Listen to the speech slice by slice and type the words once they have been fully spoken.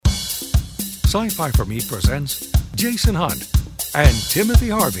Sci-Fi for Me presents Jason Hunt and Timothy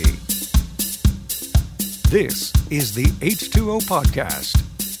Harvey. This is the H2O Podcast.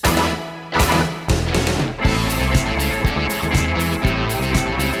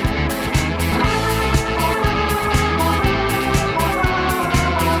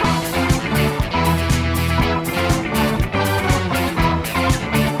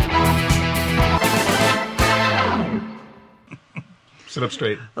 Sit up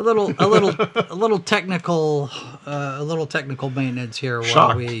straight. A little technical maintenance here.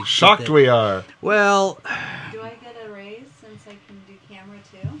 Shocked we are. Well, Do I get a raise since I can do camera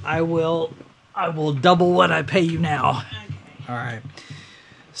too? I will double what I pay you now. Okay. All right.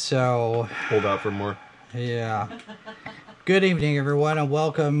 So, Hold out for more. yeah. Good evening, everyone, and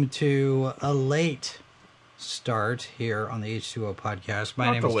welcome to a late start here on the H2O podcast. My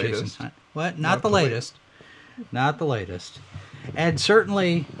Not name the is latest. Jason Hunt. What? Not the latest. Not the latest. And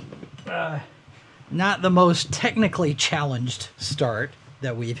certainly not the most technically challenged start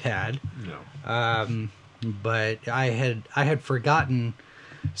that we've had. No. But I had forgotten,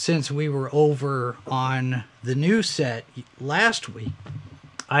 since we were over on the new set last week,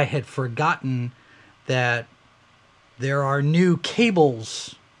 I had forgotten that there are new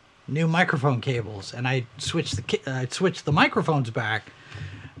cables, new microphone cables, and I switched the microphones back,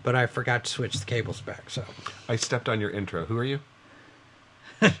 but I forgot to switch the cables back. So I stepped on your intro. Who are you?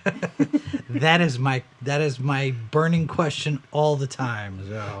 that is my burning question all the time.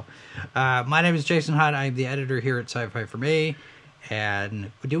 So, my name is Jason Hunt. I'm the editor here at Sci-Fi for Me.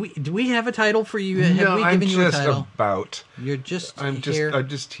 And do we have a title for you? Have we given you a title? You're just here. I'm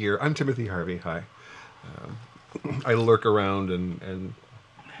just here. I'm Timothy Harvey. Hi. I lurk around and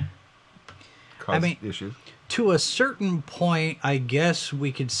cause issues. To a certain point, I guess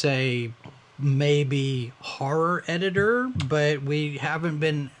we could say maybe horror editor, but we haven't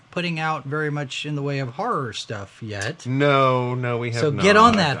been putting out very much in the way of horror stuff yet. No, we have so not. Get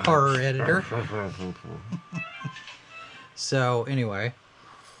on that, horror editor. So anyway.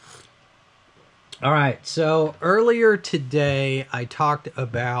 All right. So earlier today, I talked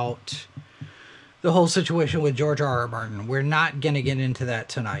about the whole situation with George R.R. Martin. We're not going to get into that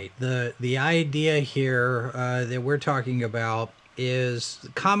tonight. The idea here that we're talking about is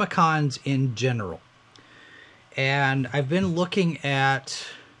Comic-Cons in general. And I've been looking at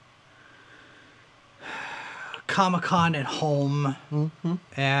Comic-Con at home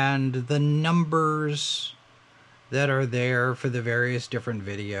and the numbers that are there for the various different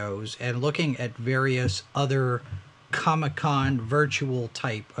videos and looking at various other Comic-Con virtual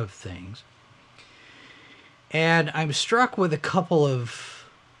type of things. And I'm struck with a couple of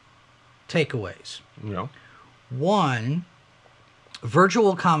takeaways. No. One,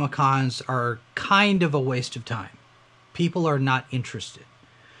 virtual Comic-Cons are kind of a waste of time. People are not interested.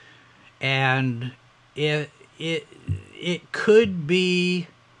 And it could be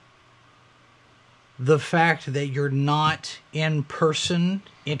the fact that you're not in person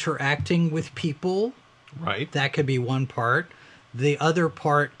interacting with people. Right. That could be one part. The other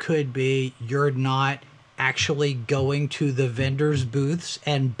part could be you're not actually going to the vendors' booths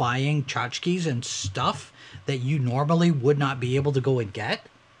and buying tchotchkes and stuff that you normally would not be able to go and get.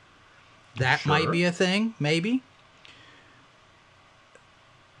 That might be a thing, maybe.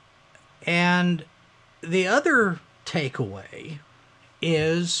 And the other takeaway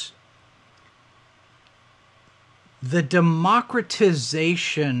is the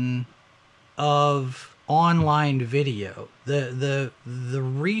democratization of online video, the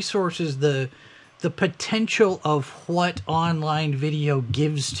resources, the potential of what online video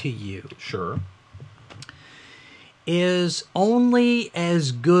gives to you. Sure. Is only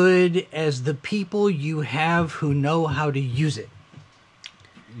as good as the people you have who know how to use it.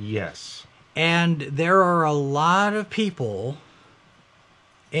 Yes. And there are a lot of people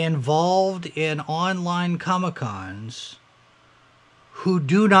involved in online Comic-Cons who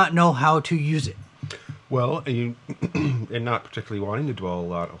do not know how to use it. Well, and not particularly wanting to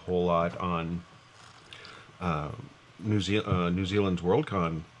dwell a whole lot on New Zealand's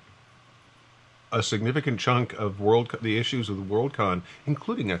Worldcon. A significant chunk of the issues of the Worldcon,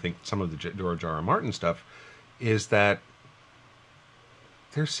 including I think some of the George R.R. Martin stuff, is that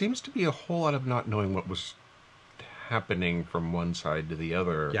there seems to be a whole lot of not knowing what was happening from one side to the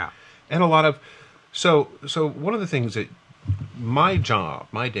other. Yeah. And a lot of so one of the things that my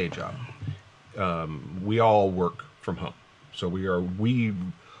day job, we all work from home. So we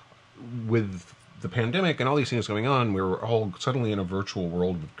with the pandemic and all these things going on, we were all suddenly in a virtual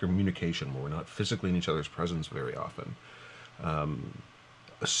world of communication where we're not physically in each other's presence very often.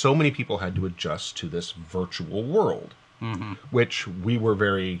 So many people had to adjust to this virtual world, which we were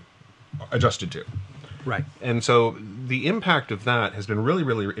very adjusted to. Right. And so the impact of that has been really,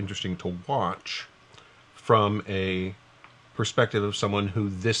 really interesting to watch from a perspective of someone who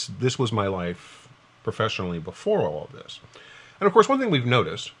this was my life professionally before all of this. And of course, one thing we've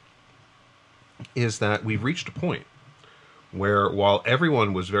noticed is that we've reached a point where while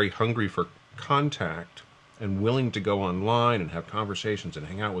everyone was very hungry for contact and willing to go online and have conversations and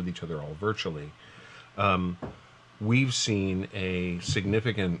hang out with each other all virtually, we've seen a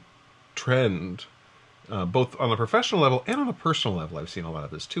significant trend, both on a professional level and on a personal level. I've seen a lot of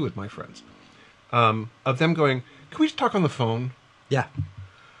this too with my friends, of them going, can we just talk on the phone? Yeah.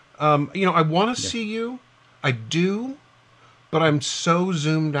 I want to see you. I do, but I'm so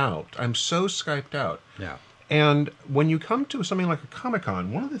zoomed out. I'm so Skyped out. Yeah. And when you come to something like a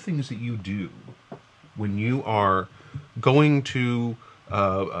Comic-Con, one of the things that you do when you are going to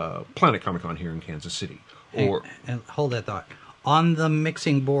Planet Comic-Con here in Kansas City, or and hold that thought. On the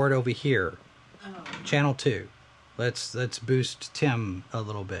mixing board over here, channel 2. Let's boost Tim a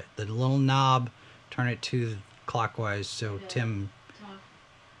little bit. The little knob, turn it to clockwise so Tim.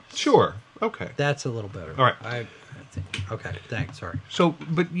 Sure, okay, That's a little better. All right. I think. Okay, thanks. Sorry. so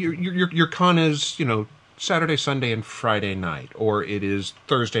but your con is Saturday, Sunday, and Friday night, or it is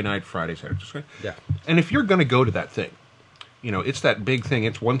Thursday night, Friday, Saturday. Yeah. And if you're going to go to that thing, it's that big thing.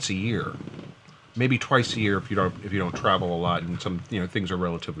 It's once a year, maybe twice a year if you don't travel a lot, and some things are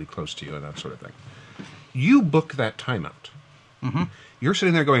relatively close to you and that sort of thing. You book that time out. Mm-hmm. You're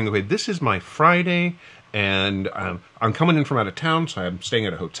sitting there going, okay, this is my Friday, and I'm coming in from out of town, so I'm staying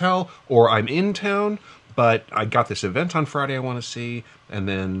at a hotel, or I'm in town, but I got this event on Friday I want to see, and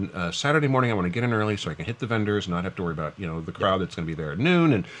then Saturday morning I want to get in early so I can hit the vendors and not have to worry about the crowd that's going to be there at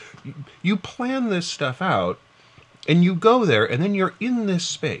noon. And you plan this stuff out, and you go there, and then you're in this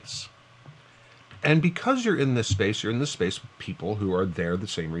space. And because you're in this space with people who are there the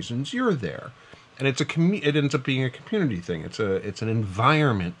same reasons you're there. And it ends up being a community thing. It's an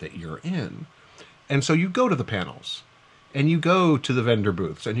environment that you're in. And so you go to the panels, and you go to the vendor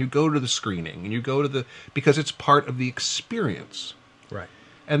booths, and you go to the screening, and you go to because it's part of the experience. Right.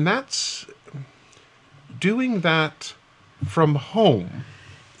 And that's doing that from home.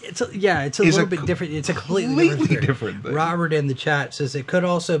 It's a little bit different. It's a completely different thing. Robert in the chat says it could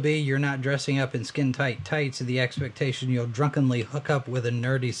also be you're not dressing up in skin tight tights and the expectation you'll drunkenly hook up with a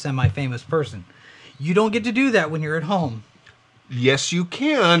nerdy semi-famous person. You don't get to do that when you're at home. Yes, you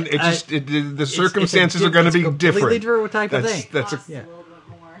can. The circumstances are going to be different. Completely different type of thing. That's Costs a little bit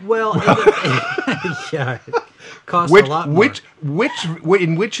more. Well, yeah, it costs a lot more.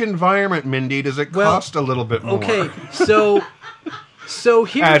 In which environment, Mindy, does it cost a little bit more? Okay, so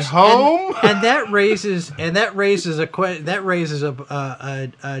here's at home, and that raises a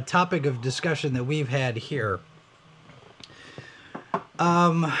topic of discussion that we've had here.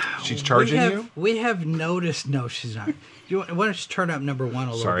 She's charging you? We have noticed. No, she's not. Why don't you turn up number 1 a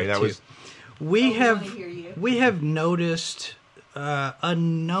little Sorry, bit? That was. We have noticed a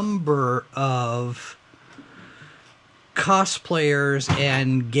number of cosplayers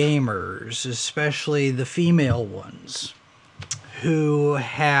and gamers, especially the female ones, who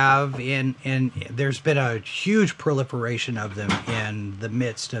have and there's been a huge proliferation of them in the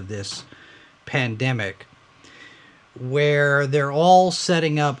midst of this pandemic, where they're all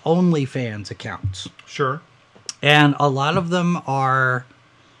setting up OnlyFans accounts. Sure. And a lot of them are,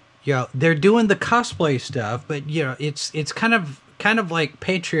 they're doing the cosplay stuff, but it's kind of like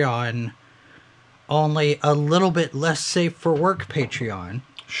Patreon, only a little bit less safe for work Patreon.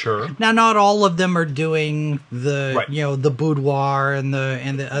 Sure. Now, not all of them are doing the right. The boudoir and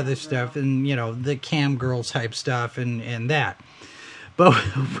the other stuff, and the cam girl type stuff and that. But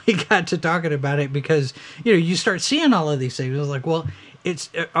we got to talking about it because you start seeing all of these things. I was like, well,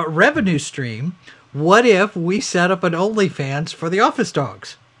 it's a revenue stream. What if we set up an OnlyFans for the office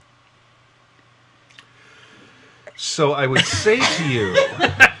dogs? So I would say to you,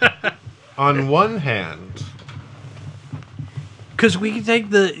 on one hand, because we can take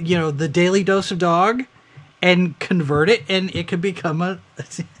the daily dose of dog and convert it, and it could become a.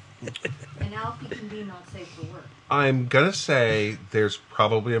 And Alfie can be not safe for work. I'm gonna say there's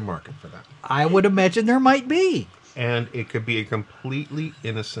probably a market for that. I would imagine there might be. And it could be a completely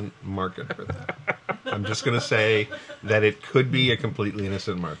innocent market for that. I'm just going to say that it could be a completely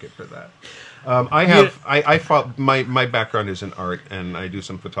innocent market for that. My background is in art, and I do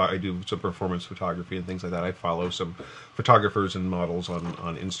some performance photography and things like that. I follow some photographers and models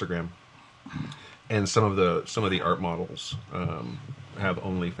on Instagram, and some of the art models have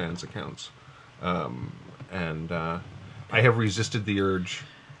OnlyFans accounts, and I have resisted the urge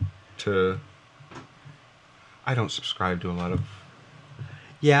to. I don't subscribe to a lot of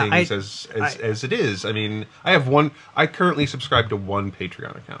Yeah, things as it is. I mean, I currently subscribe to one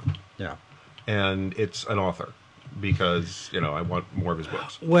Patreon account. Yeah. And it's an author because, I want more of his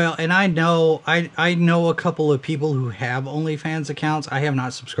books. Well, and I know a couple of people who have OnlyFans accounts. I have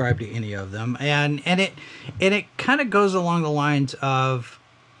not subscribed to any of them, and it kind of goes along the lines of,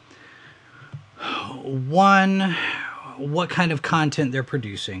 one, what kind of content they're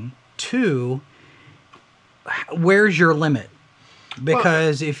producing. Two, where's your limit?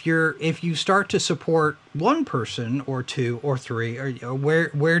 Because if you start to support one person or two or three, or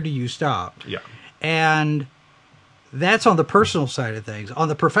where do you stop? Yeah. And that's on the personal side of things. On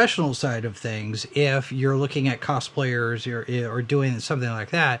the professional side of things, if you're looking at cosplayers or doing something like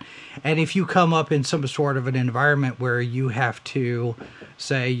that, and if you come up in some sort of an environment where you have to,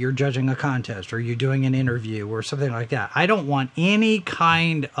 say, you're judging a contest or you're doing an interview or something like that, I don't want any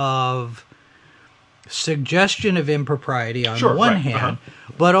kind of suggestion of impropriety on the one hand,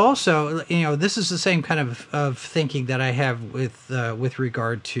 but also, this is the same kind of thinking that I have with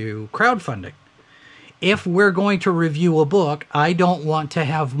regard to crowdfunding. If we're going to review a book, I don't want to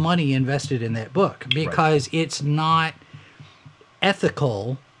have money invested in that book because it's not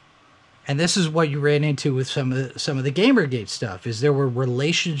ethical. And this is what you ran into with some of the Gamergate stuff, is there were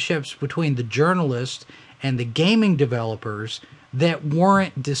relationships between the journalists and the gaming developers that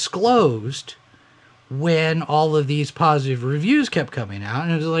weren't disclosed when all of these positive reviews kept coming out.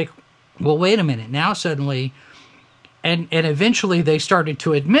 And it was like, well, wait a minute. Now suddenly, and eventually they started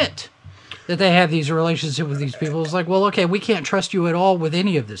to admit that they have these relationships with these people. It's like, well, okay, we can't trust you at all with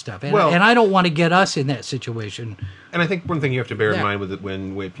any of this stuff. And, and I don't want to get us in that situation. And I think one thing you have to bear in mind with it,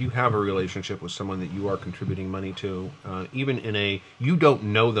 if you have a relationship with someone that you are contributing money to, even you don't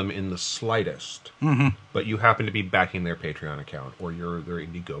know them in the slightest, but you happen to be backing their Patreon account or their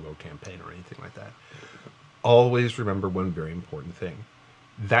Indiegogo campaign or anything like that, always remember one very important thing.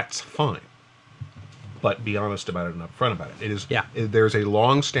 That's fine. But be honest about it and upfront about it. There's a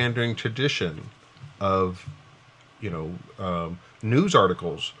long-standing tradition of, news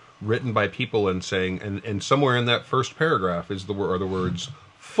articles written by people and saying, and somewhere in that first paragraph are the words,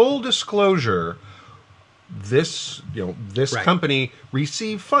 full disclosure. This company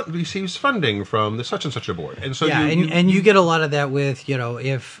receives funding from the such and such a board, and so you get a lot of that with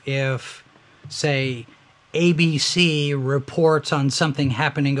if say ABC reports on something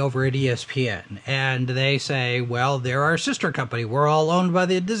happening over at ESPN, and they say, well, they're our sister company. We're all owned by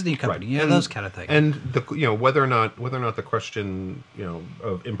the Disney company. Those kind of things. And whether or not the question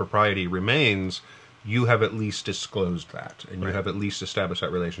of impropriety remains, you have at least disclosed that, and you have at least established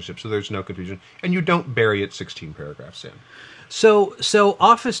that relationship, so there's no confusion, and you don't bury it 16 paragraphs in. So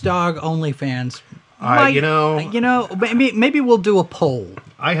Office Dog OnlyFans. Maybe we'll do a poll.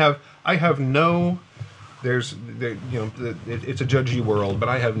 I have no. It's a judgy world, but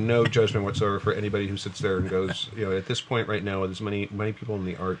I have no judgment whatsoever for anybody who sits there and goes, at this point right now, there's many people in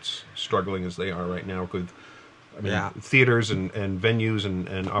the arts struggling as they are right now with, theaters and venues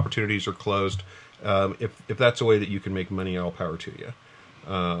and opportunities are closed. If that's a way that you can make money, all power to you.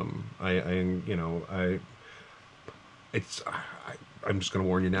 I'm just going to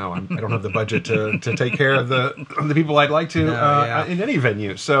warn you now. I don't have the budget to take care of the people I'd like to in any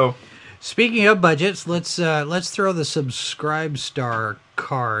venue. So. Speaking of budgets, let's throw the Subscribestar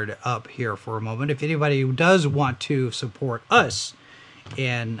card up here for a moment. If anybody does want to support us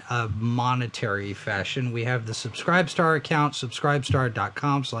in a monetary fashion, we have the Subscribestar account,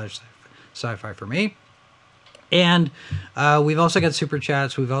 subscribestar.com/sci-fi for me. And we've also got Super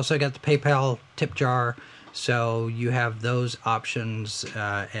Chats. We've also got the PayPal tip jar. So you have those options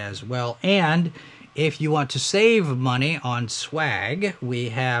as well. And if you want to save money on swag, we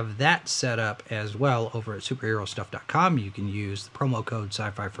have that set up as well over at superherostuff.com. You can use the promo code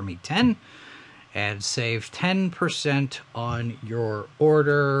sci-fi for me 10 and save 10% on your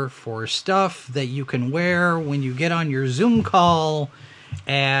order for stuff that you can wear when you get on your Zoom call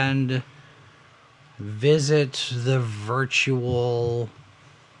and visit the virtual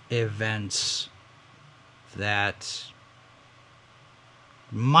events that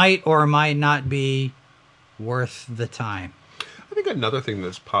might or might not be worth the time. I think another thing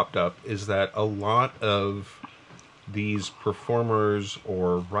that's popped up is that a lot of these performers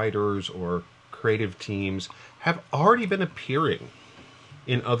or writers or creative teams have already been appearing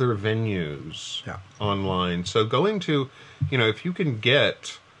in other venues online. So going to, if you can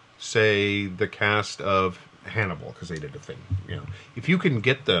get, say, the cast of Hannibal, because they did a thing, if you can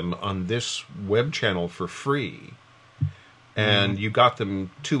get them on this web channel for free, and you got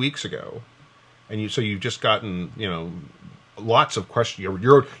them 2 weeks ago, and you've just gotten lots of questions. You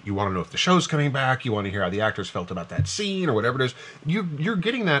want to know if the show's coming back. You want to hear how the actors felt about that scene or whatever it is. You're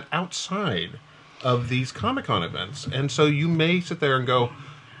getting that outside of these Comic-Con events, and so you may sit there and go,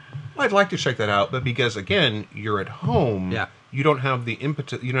 well, I'd like to check that out, but because again you're at home, you don't have the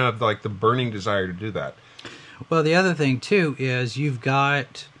impetus. You don't have like the burning desire to do that. Well, the other thing too is you've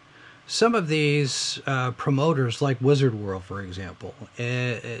got some of these promoters, like Wizard World, for example,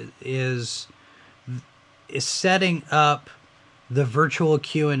 is setting up the virtual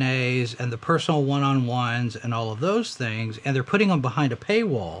Q&As and the personal one-on-ones and all of those things, and they're putting them behind a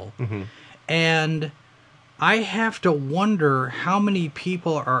paywall. Mm-hmm. And I have to wonder how many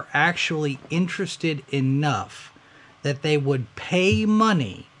people are actually interested enough that they would pay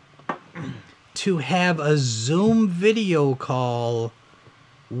money to have a Zoom video call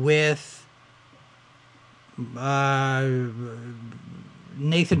with Nathan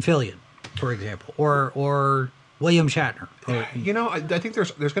Fillion, for example, or William Shatner. I think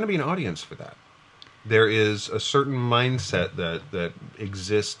there's going to be an audience for that. There is a certain mindset that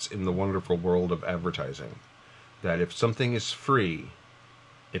exists in the wonderful world of advertising, that if something is free,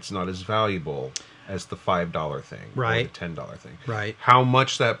 it's not as valuable as the $5 thing, right, or the $10 thing. Right. How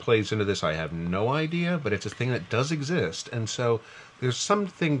much that plays into this, I have no idea, but it's a thing that does exist, and so there's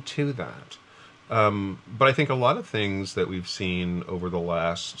something to that. But I think a lot of things that we've seen over the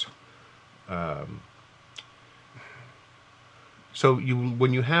last,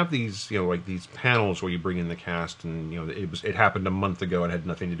 when you have these, like these panels where you bring in the cast, and it happened a month ago and had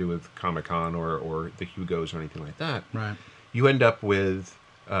nothing to do with Comic-Con or the Hugos or anything like that. Right. You end up with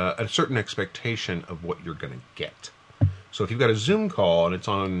a certain expectation of what you're going to get. So if you've got a Zoom call and it's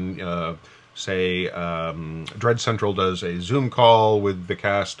on, say, Dread Central does a Zoom call with the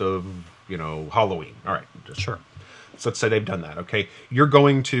cast of, Halloween. All right. Sure. So let's say they've done that. Okay. You're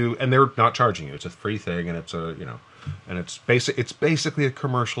going to, and they're not charging you. It's a free thing, and it's and it's basically a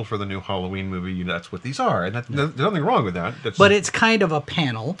commercial for the new Halloween movie. That's what these are, and there's nothing wrong with that. But it's kind of a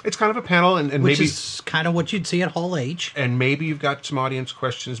panel. It's kind of a panel, and which maybe is kind of what you'd see at Hall H. And maybe you've got some audience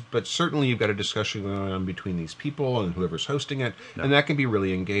questions, but certainly you've got a discussion going on between these people and whoever's hosting it, and that can be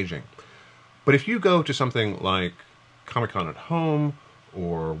really engaging. But if you go to something like Comic-Con at Home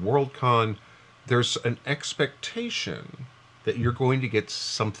or Worldcon, there's an expectation that you're going to get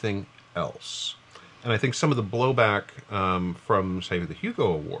something else. And I think some of the blowback from, say, the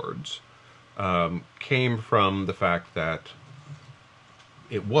Hugo Awards came from the fact that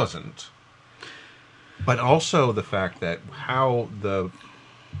it wasn't, but also the fact that how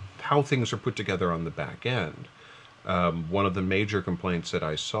things are put together on the back end. One of the major complaints that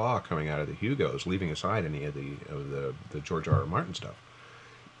I saw coming out of the Hugos, leaving aside any of the George R.R. Martin stuff,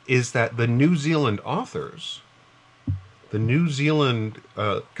 is that the New Zealand authors. The New Zealand,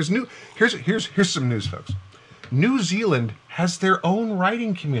 because here's some news, folks. New Zealand has their own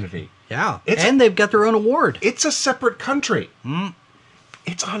writing community. Yeah, they've got their own award. It's a separate country. Mm.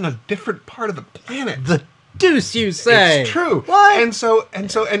 It's on a different part of the planet. The deuce, you say? It's true. What? And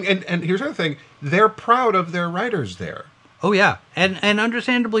here's the other thing. They're proud of their writers there. Oh yeah, and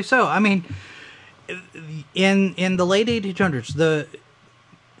understandably so. I mean, in the late 1800s,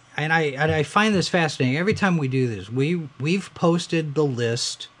 And I find this fascinating. Every time we do this, we've posted the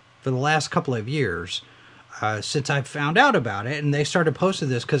list for the last couple of years since I found out about it, and they started posting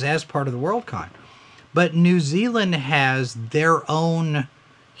this because as part of the Worldcon. But New Zealand has their own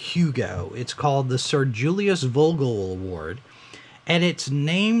Hugo. It's called the Sir Julius Vogel Award, and it's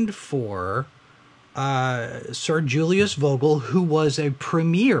named for Sir Julius Vogel, who was a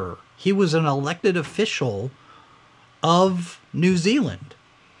premier. He was an elected official of New Zealand,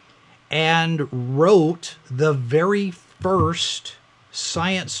 and wrote the very first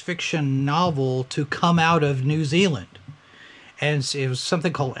science fiction novel to come out of New Zealand. And it was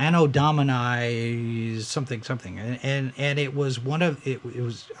something called Anno Domini something. And it was it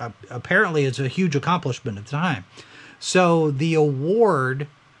was apparently it's a huge accomplishment at the time. So the award,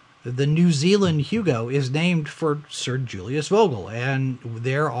 the New Zealand Hugo, is named for Sir Julius Vogel. And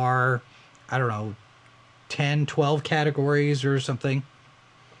there are, 10, 12 categories or something.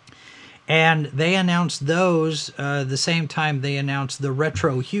 And they announced those the same time they announced the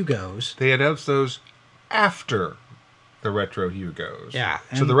Retro Hugos. They announced those after the Retro Hugos. Yeah.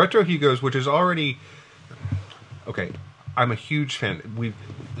 So the Retro Hugos, which is already... Okay, I'm a huge fan.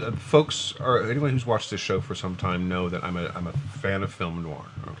 Anyone who's watched this show for some time know that I'm a fan of film noir,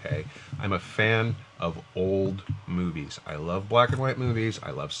 okay? I'm a fan of old movies. I love black and white movies. I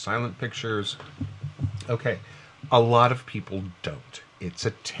love silent pictures. Okay, a lot of people don't. It's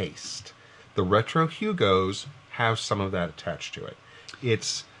a taste. The Retro Hugos have some of that attached to it.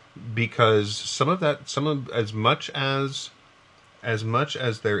 It's because as much as as much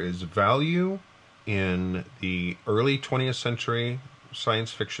as there is value in the early 20th century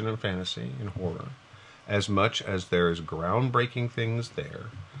science fiction and fantasy and horror, as much as there is groundbreaking things there,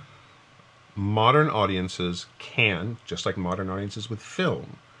 modern audiences can, just like modern audiences with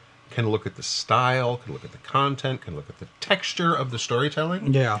film, can look at the style, can look at the content, can look at the texture of the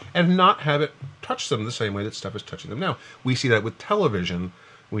storytelling, and not have it touch them the same way that stuff is touching them now. We see that with television.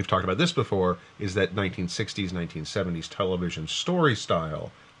 We've talked about this before, is that 1960s, 1970s television story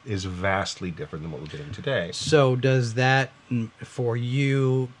style is vastly different than what we're getting today. So does that, for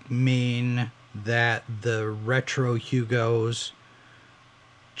you, mean that the retro Hugos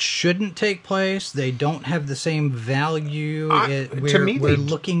shouldn't take place? They don't have the same value? We're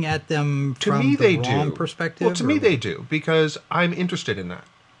looking at them from the wrong perspective? Well, to me they do, because I'm interested in that.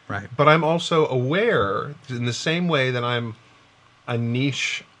 Right. But I'm also aware, in the same way that I'm a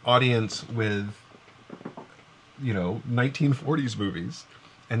niche audience with, 1940s movies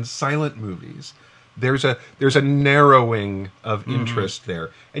and silent movies, there's a narrowing of interest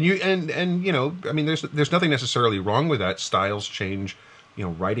there, and there's nothing necessarily wrong with that. Styles change,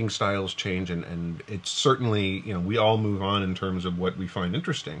 writing styles change, and it's certainly, we all move on in terms of what we find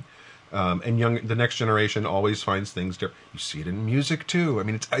interesting, and the next generation always finds things different. You see it in music too. I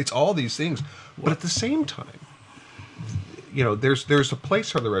mean, it's all these things, but at the same time, there's a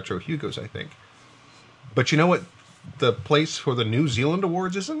place for the retro Hugos, I think, but you know what the place for the New Zealand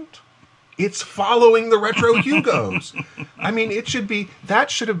Awards isn't? It's following the retro Hugos. I mean,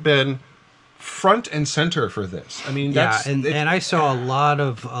 that should have been front and center for this. I mean, and I saw a lot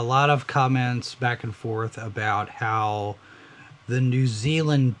of comments back and forth about how the New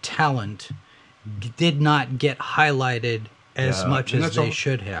Zealand talent did not get highlighted as much as they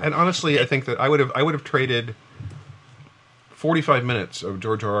should have. And honestly, I think that I would have traded 45 minutes of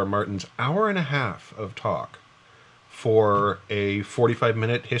George R.R. Martin's hour and a half of talk for a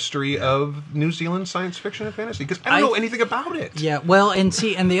 45-minute history of New Zealand science fiction and fantasy, because I don't know anything about it. Yeah, well, and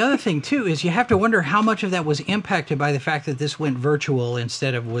the other thing, too, is you have to wonder how much of that was impacted by the fact that this went virtual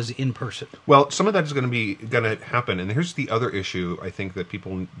instead of was in person. Well, some of that is going to happen, and here's the other issue I think that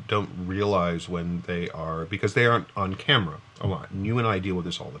people don't realize because they aren't on camera a lot, and you and I deal with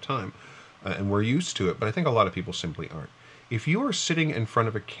this all the time, and we're used to it, but I think a lot of people simply aren't. If you are sitting in front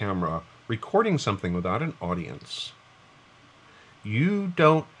of a camera recording something without an audience, you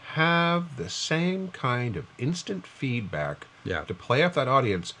don't have the same kind of instant feedback to play off that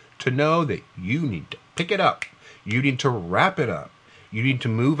audience to know that you need to pick it up. You need to wrap it up. You need to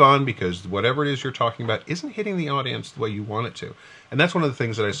move on because whatever it is you're talking about isn't hitting the audience the way you want it to. And that's one of the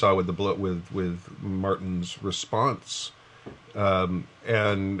things that I saw with with Martin's response. These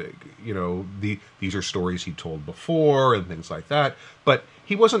are stories he told before and things like that. But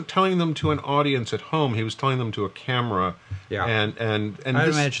he wasn't telling them to an audience at home. He was telling them to a camera. Yeah. And I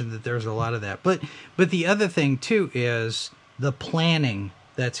imagine that there's a lot of that. But the other thing too is the planning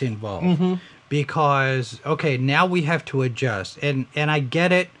that's involved. Mm-hmm. Because now we have to adjust. And I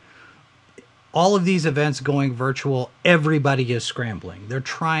get it. All of these events going virtual, everybody is scrambling. They're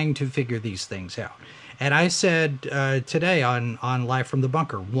trying to figure these things out. And I said today on Live from the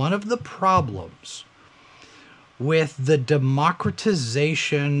Bunker, one of the problems with the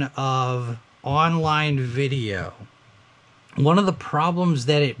democratization of online video, one of the problems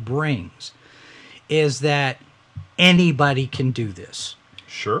that it brings is that anybody can do this.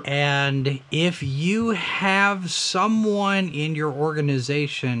 Sure. And if you have someone in your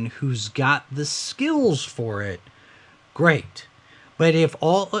organization who's got the skills for it, great. But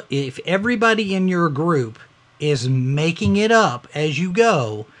if everybody in your group is making it up as you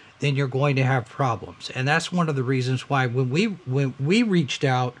go, then you're going to have problems. And that's one of the reasons why when we reached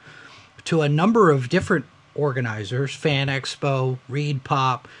out to a number of different organizers, Fan Expo, Reed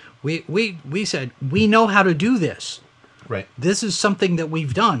Pop, we said, we know how to do this. Right. This is something that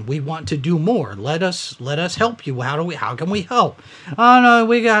we've done. We want to do more. Let us help you. How can we help? Oh no,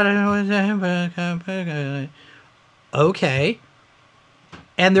 we got it. Okay.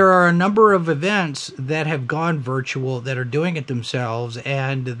 And there are a number of events that have gone virtual that are doing it themselves,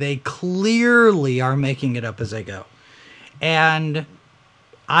 and they clearly are making it up as they go. And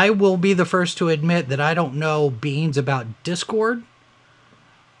I will be the first to admit that I don't know beans about Discord,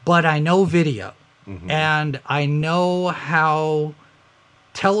 but I know video. Mm-hmm. And I know how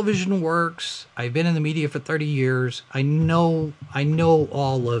television works. I've been in the media for 30 years. I know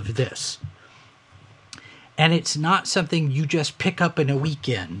all of this. And it's not something you just pick up in a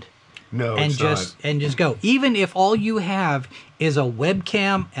weekend. No, and it's just go. Even if all you have is a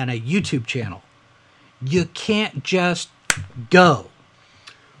webcam and a YouTube channel, you can't just go.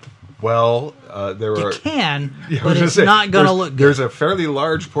 Well, there You are. can, Yeah, I was but gonna it's say, not going to there's- look good. There's a fairly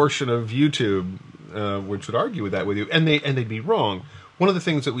large portion of YouTube which would argue with that with you, and they'd be wrong. One of the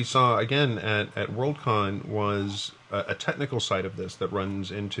things that we saw again at Worldcon was a technical side of this that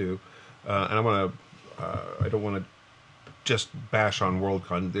runs into, and I don't want to just bash on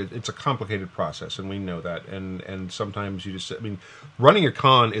Worldcon. It's a complicated process, and we know that. And sometimes you just, I mean, running a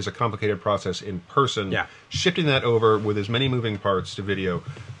con is a complicated process in person. Yeah. Shifting that over with as many moving parts to video,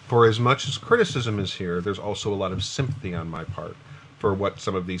 for as much as criticism is here, there's also a lot of sympathy on my part for what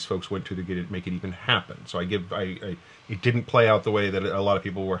some of these folks went to get it, make it even happen. So it didn't play out the way that a lot of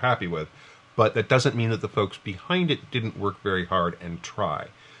people were happy with, but that doesn't mean that the folks behind it didn't work very hard and try.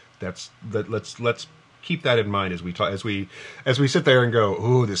 Let's keep that in mind as we talk, as we sit there and go,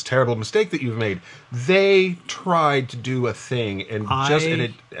 "Ooh, this terrible mistake that you've made." They tried to do a thing, and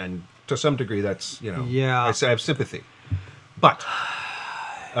and to some degree, that's Yeah. I have sympathy, but.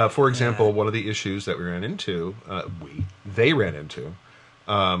 For example, one of the issues that we ran into, they ran into,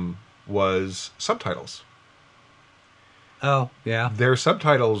 was subtitles. Oh, yeah. Their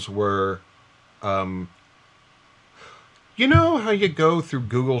subtitles were, you know how you go through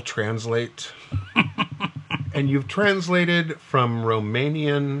Google Translate, and you've translated from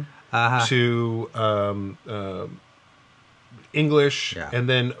Romanian to English, Yeah. and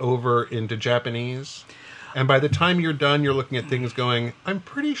then over into Japanese. And by the time you're done, you're looking at things going, I'm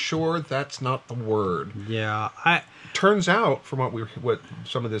pretty sure that's not the word. Yeah. Turns out, from what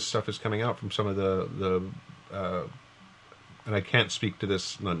some of this stuff is coming out from some of the and I can't speak to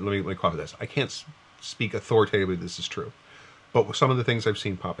this. No, let me cover this. I can't speak authoritatively. This is true, but some of the things I've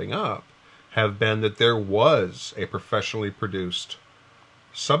seen popping up have been that there was a professionally produced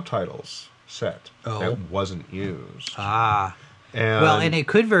subtitles set that wasn't used. And it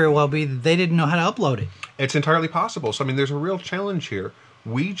could very well be that they didn't know how to upload it. It's entirely possible. So, I mean, there's a real challenge here.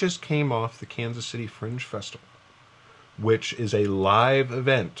 We just came off the Kansas City Fringe Festival, which is a live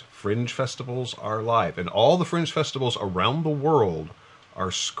event. Fringe festivals are live. And all the Fringe festivals around the world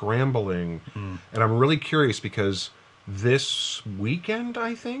are scrambling. And I'm really curious because this weekend,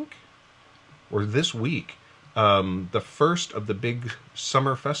 I think, or this week, the first of the big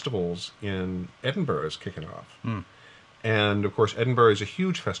summer festivals in Edinburgh is kicking off. And, of course, Edinburgh is a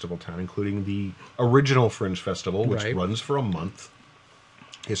huge festival town, including the original Fringe Festival, which runs for a month,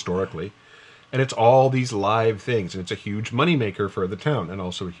 historically. And it's all these live things, and it's a huge moneymaker for the town, and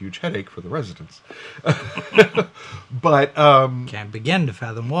also a huge headache for the residents. But Can't begin to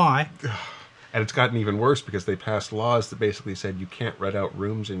fathom why. and it's gotten even worse because they passed laws that basically said you can't rent out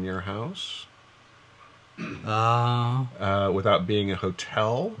rooms in your house without being a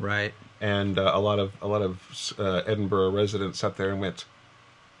hotel. Right. And a lot of Edinburgh residents sat there and went,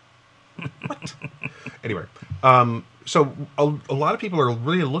 "What?" Anyway, so a lot of people are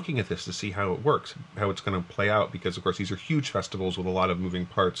really looking at this to see how it works, how it's going to play out, because of course these are huge festivals with a lot of moving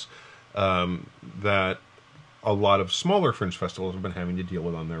parts that a lot of smaller Fringe festivals have been having to deal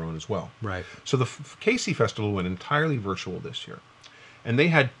with on their own as well. Right. So the Casey Festival went entirely virtual this year, and they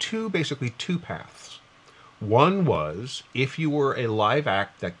had basically two paths. One was if you were a live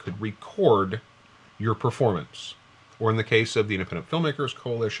act that could record your performance, or in the case of the Independent Filmmakers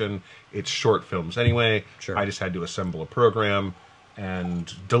Coalition, it's short films anyway. Sure. I just had to assemble a program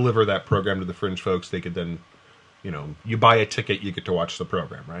and deliver that program to the Fringe folks. They could then, you buy a ticket, you get to watch the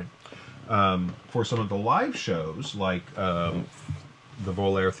program, right? For some of the live shows, like the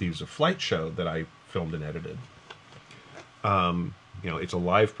Volaire Thieves of Flight show that I filmed and edited, it's a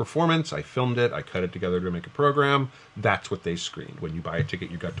live performance. I filmed it. I cut it together to make a program. That's what they screened. When you buy a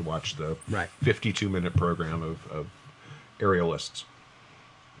ticket, you got to watch the 52-minute program of aerialists.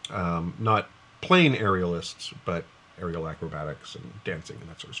 Not plain aerialists, but aerial acrobatics and dancing and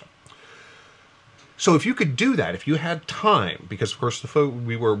that sort of stuff. So if you could do that, if you had time, because of course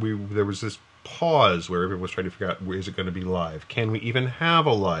there was this pause where everyone was trying to figure out, is it going to be live? Can we even have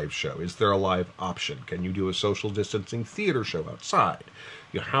a live show? Is there a live option? Can you do a social distancing theater show outside?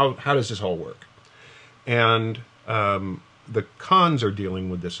 How does this all work? And the cons are dealing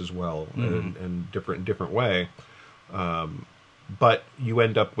with this as well in different way. But you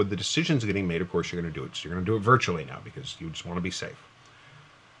end up with the decisions getting made. Of course, you're going to do it. So you're going to do it virtually now because you just want to be safe.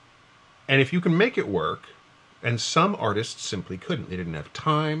 And if you can make it work, and some artists simply couldn't. They didn't have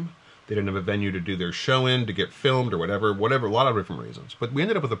time. They didn't have a venue to do their show in, to get filmed or whatever, a lot of different reasons. But we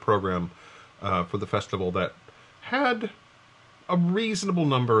ended up with a program for the festival that had a reasonable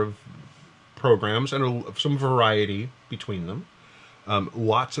number of programs and some variety between them.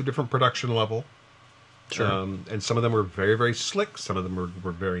 Lots of different production level. Sure. And some of them were very, very slick. Some of them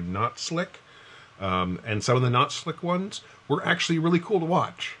were very not slick. And some of the not slick ones were actually really cool to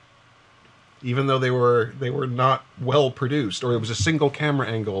watch. even though they were not well produced, or it was a single camera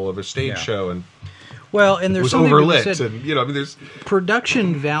angle of a stage show, and Well, and it there's was something where you overlit, said and I mean, there's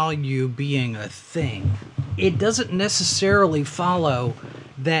production value being a thing. It doesn't necessarily follow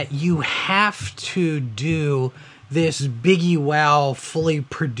that you have to do this biggie wow fully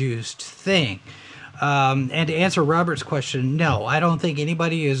produced thing. And to answer Robert's question, no, I don't think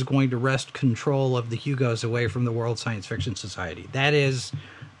anybody is going to wrest control of the Hugos away from the World Science Fiction Society. That is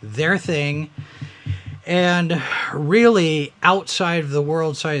their thing. And really, outside of the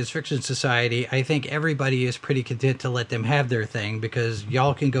World Science Fiction Society, I think everybody is pretty content to let them have their thing, because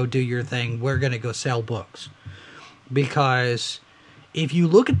y'all can go do your thing. We're going to go sell books. Because if you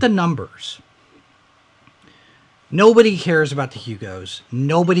look at the numbers, nobody cares about the Hugos.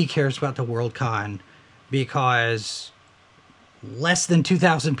 Nobody cares about the Worldcon, because less than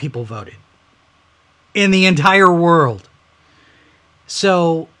 2,000 people voted in the entire world.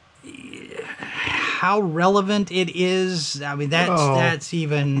 So how relevant it is, I mean, that's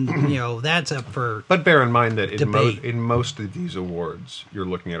even, that's up for But bear in mind that debate. in most of these awards, you're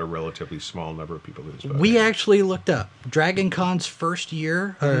looking at a relatively small number of people that voted. We actually looked up Dragon Con's first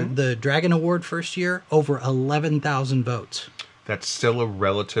year, or the Dragon Award first year, over 11,000 votes. That's still a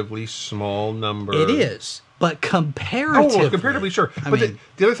relatively small number. It is, but comparatively, Oh, well, comparatively, sure. I But mean,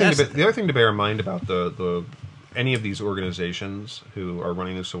 the other thing, that's the other thing to bear in mind about the any of these organizations who are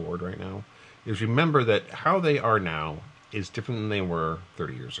running this award right now is remember that how they are now is different than they were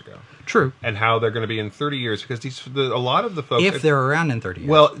 30 years ago, true. and how they're going to be in 30 years, because a lot of the folks, If they're around in 30 years.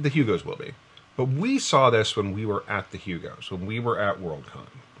 well, the Hugos will be, but we saw this when we were at the Hugos, when we were at Worldcon.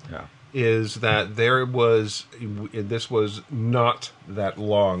 yeah. Is that this was not that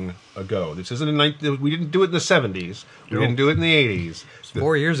long ago. This isn't we didn't do it in the 70s. We didn't do it in the 80s. It's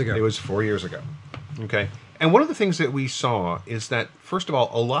 4 years ago. It was 4 years ago. Okay. And one of the things that we saw is that, first of all,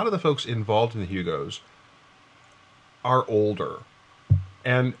 a lot of the folks involved in the Hugos are older.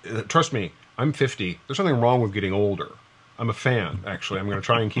 And trust me, I'm 50. There's nothing wrong with getting older. I'm a fan, actually. I'm going to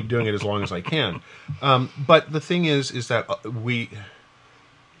try and keep doing it as long as I can. But the thing is that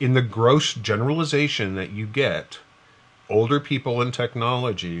in the gross generalization that you get, older people in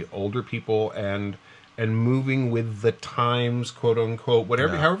technology, older people and moving with the times, quote unquote,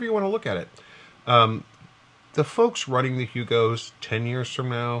 however you want to look at it. The folks running the Hugos 10 years from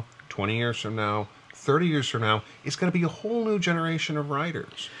now, 20 years from now, 30 years from now, it's going to be a whole new generation of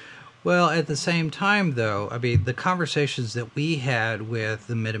writers. Well, at the same time, though, I mean, the conversations that we had with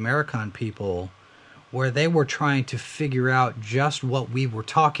the Mid-American people, where they were trying to figure out just what we were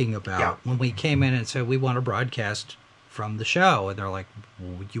talking about when we came in and said, we want to broadcast from the show. And they're like,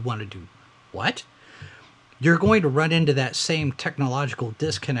 well, you want to do what? You're going to run into that same technological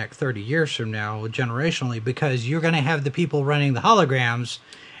disconnect 30 years from now, generationally, because you're going to have the people running the holograms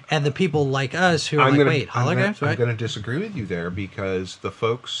and the people like us who are holograms, right? I'm going to disagree with you there, because the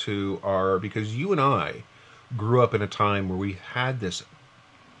folks because you and I grew up in a time where we had this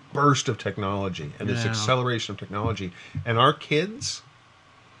burst of technology and this acceleration of technology, and our kids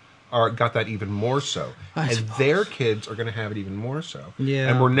got that even more so, and their kids are going to have it even more so. Yeah.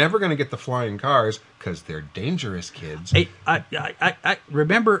 And we're never going to get the flying cars because they're dangerous kids. I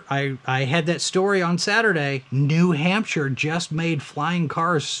remember I had that story on Saturday. New Hampshire just made flying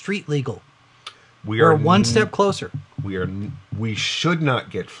cars street legal. We're one step closer. We should not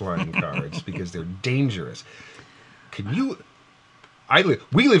get flying cars because they're dangerous.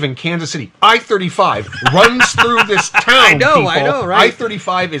 We live in Kansas City. I-35 runs through this town. I know, right?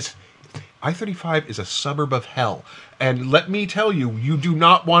 I-35 is a suburb of hell. And let me tell you, you do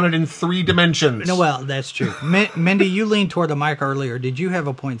not want it in 3 dimensions. No, well, that's true. Mindy, you leaned toward the mic earlier. Did you have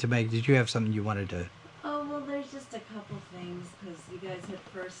a point to make? Did you have something you wanted to... Oh, well, there's just a couple things, because you guys had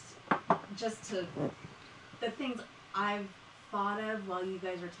first, the things I've thought of while you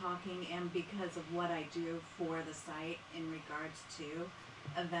guys were talking, and because of what I do for the site in regards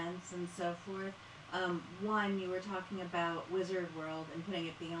to events and so forth. One, you were talking about Wizard World and putting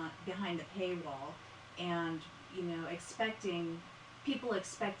it behind a paywall, and people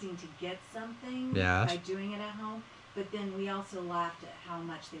expecting to get something by doing it at home. But then we also laughed at how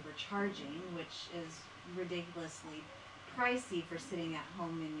much they were charging, which is ridiculously pricey for sitting at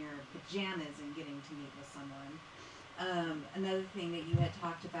home in your pajamas and getting to meet with someone. Another thing that you had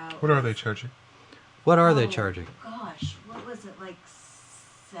talked about. What are they charging? What are they charging? Gosh, what was it, like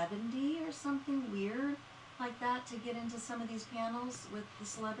 70 or something weird like that to get into some of these panels with the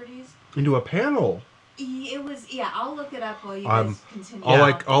celebrities? Into a panel? It was, I'll look it up while you guys continue.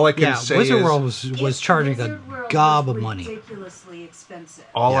 All I can say Wizard is... World was charging Wizard a World gob was of money. ridiculously expensive.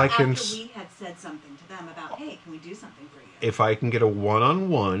 After we had said something to them about, hey, can we do something for you? If I can get a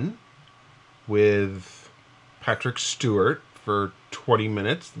one-on-one with Patrick Stewart for 20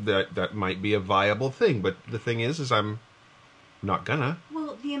 minutes, that might be a viable thing. But the thing is I'm not gonna.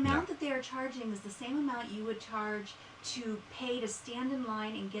 Well, the amount that they are charging is the same amount you would charge to pay to stand in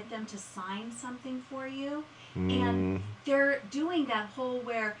line and get them to sign something for you. And they're doing that whole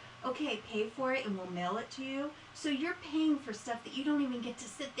where, okay, pay for it and we'll mail it to you. So you're paying for stuff that you don't even get to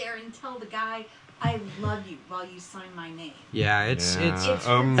sit there and tell the guy, I love you, while you sign my name. Yeah, it's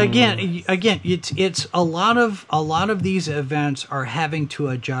again, it's a lot of these events are having to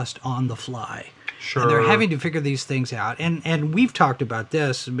adjust on the fly. Sure. And they're having to figure these things out. And we've talked about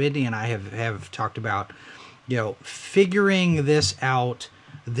this. Mindy and I have talked about, figuring this out.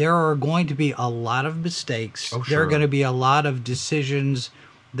 There are going to be a lot of mistakes. Oh, sure. There are going to be a lot of decisions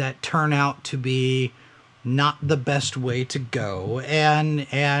that turn out to be not the best way to go.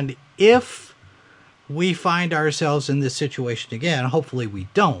 And if we find ourselves in this situation again, hopefully we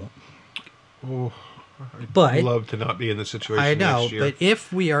don't. Oh, I'd love to not be in this situation. I know, next year. But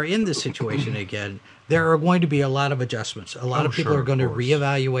if we are in this situation again, there are going to be a lot of adjustments. A lot of people are going to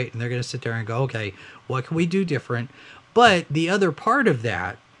reevaluate, and they're going to sit there and go, okay, what can we do different? But the other part of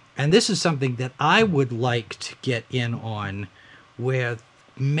that, and this is something that I would like to get in on with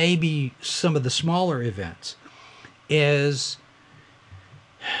maybe some of the smaller events, is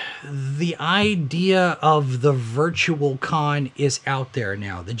the idea of the virtual con is out there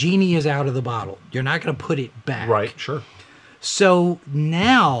now. The genie is out of the bottle. You're not going to put it back. Right, sure. So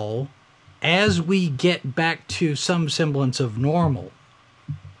now, as we get back to some semblance of normal,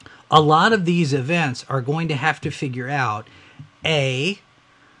 a lot of these events are going to have to figure out, A,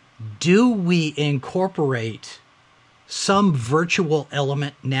 do we incorporate some virtual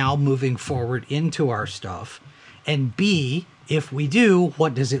element now moving forward into our stuff? And B, if we do,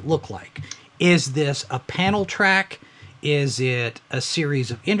 what does it look like? Is this a panel track? Is it a series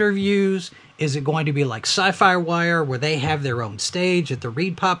of interviews? Is it going to be like Sci-Fi Wire, where they have their own stage at the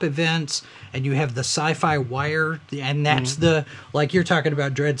Reed Pop events, and you have the Sci-Fi Wire, and that's the, like you're talking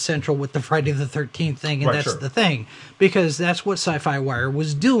about Dread Central with the Friday the 13th thing, and that's the thing. Because that's what Sci-Fi Wire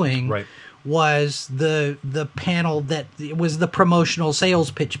was doing, was the panel that, it was the promotional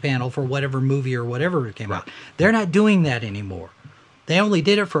sales pitch panel for whatever movie or whatever it came out. They're not doing that anymore. They only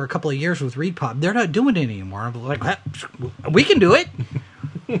did it for a couple of years with Reed Pop. They're not doing it anymore. I'm like, we can do it.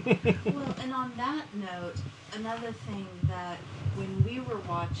 Well, and on that note, another thing that when we were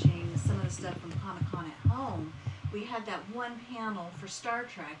watching some of the stuff from Comic-Con at home, we had that one panel for Star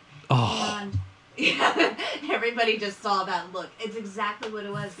Trek, and everybody just saw that look. It's exactly what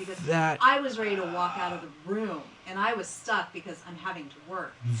it was, because I was ready to walk out of the room, and I was stuck because I'm having to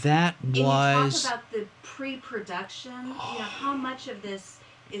work. And you talk about the pre-production, how much of this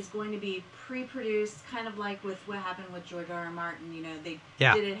is going to be pre-produced, kind of like with what happened with George R.R. Martin. They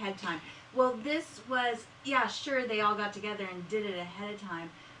did it ahead of time. Well, this was, sure, they all got together and did it ahead of time.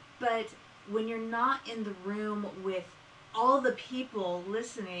 But when you're not in the room with all the people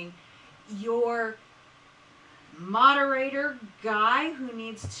listening, your moderator guy who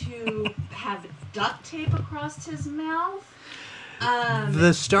needs to have duct tape across his mouth,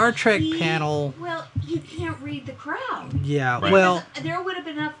 the Star Trek panel. Well, you can't read the crowd. Yeah, well, there would have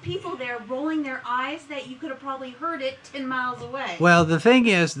been enough people there rolling their eyes that you could have probably heard it 10 miles away. Well, the thing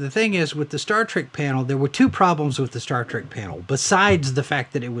is with the Star Trek panel, there were two problems with the Star Trek panel, besides the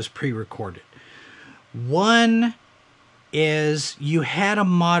fact that it was pre-recorded. One is you had a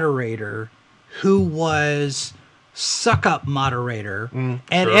moderator who was suck-up moderator, and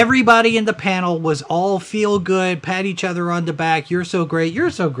everybody in the panel was all feel good, pat each other on the back. You're so great. You're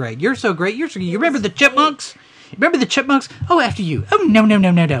so great. You're so great. You're so. You remember the Chipmunks? Remember the Chipmunks? Oh, after you. Oh,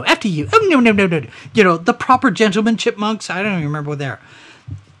 no. After you. Oh, no. The proper gentleman Chipmunks. I don't even remember what they're.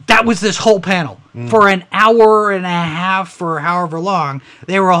 That was this whole panel for an hour and a half, for however long.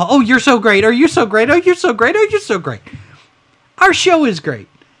 They were all, oh, you're so great. Oh, you're so great. Oh, you're so great. Oh, you're so great. Our show is great.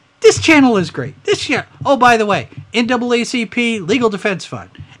 This channel is great. This year. Oh, by the way, NAACP Legal Defense Fund.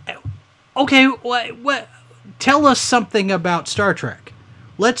 Okay, what? Tell us something about Star Trek.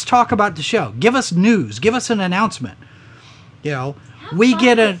 Let's talk about the show. Give us news. Give us an announcement. We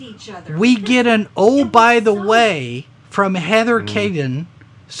get an oh, by the way from Heather Caden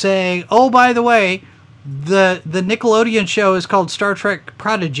saying, oh, by the way, the Nickelodeon show is called Star Trek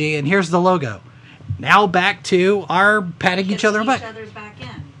Prodigy, and here's the logo. Now back to our patting each other back.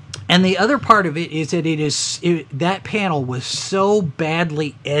 And the other part of it is that that panel was so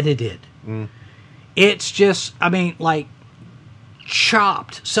badly edited. It's just, like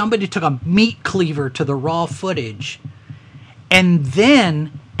chopped. Somebody took a meat cleaver to the raw footage, and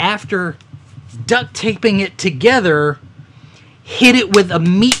then after duct taping it together, hit it with a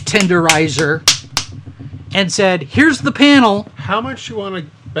meat tenderizer and said, here's the panel. How much you want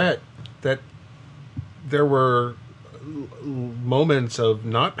to bet that there were moments of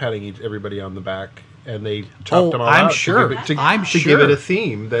not patting everybody on the back, and they chopped them all out sure. to give it a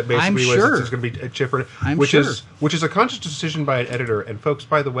theme that basically was it's going to be a chipper, which is a conscious decision by an editor. And folks,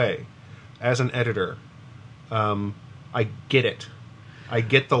 by the way, as an editor, I get it. I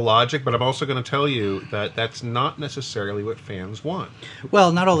get the logic, but I'm also going to tell you that that's not necessarily what fans want.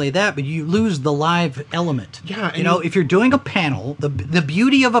 Well, not only that, but you lose the live element. Yeah, you know, if you're doing a panel, the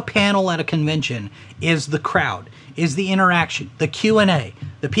beauty of a panel at a convention is the crowd, is the interaction, the Q&A,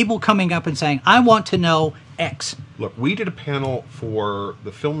 the people coming up and saying, I want to know X. Look, we did a panel for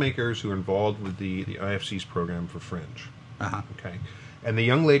the filmmakers who are involved with the IFC's program for Fringe. Uh-huh. Okay. And the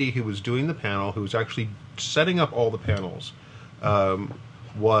young lady who was doing the panel, who was actually setting up all the panels,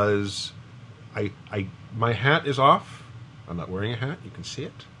 was my hat is off. I'm not wearing a hat. You can see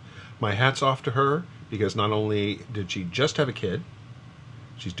it. My hat's off to her because not only did she just have a kid,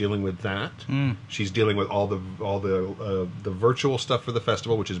 she's dealing with that. She's dealing with all the virtual stuff for the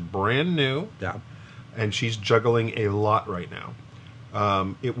festival, which is brand new. Yeah. And she's juggling a lot right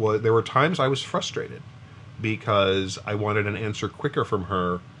now. There were times I was frustrated because I wanted an answer quicker from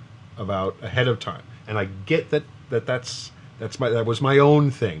her about ahead of time, and I get that was my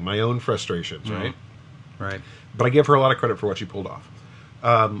own thing, my own frustrations, right? Right. But I give her a lot of credit for what she pulled off.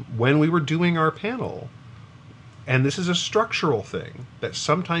 When we were doing our panel, and this is a structural thing, that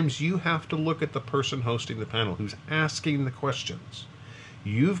sometimes you have to look at the person hosting the panel who's asking the questions.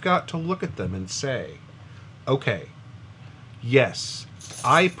 You've got to look at them and say, okay, yes,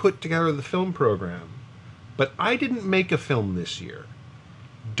 I put together the film program, but I didn't make a film this year.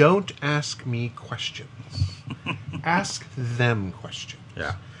 Don't ask me questions. Ask them questions.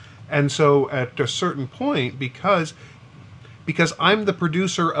 Yeah. And so at a certain point, because I'm the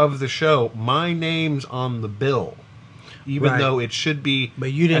producer of the show, my name's on the bill, even though it should be...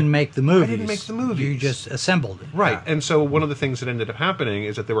 But you didn't make the movies. I didn't make the movies. You just assembled it. Right. Yeah. And so one of the things that ended up happening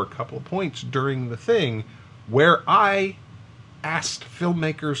is that there were a couple of points during the thing where I asked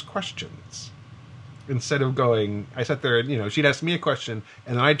filmmakers questions. Instead of going, I sat there and, she'd ask me a question,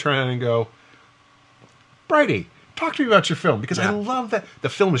 and then I'd try and go, Bridie, talk to me about your film, because I love that. The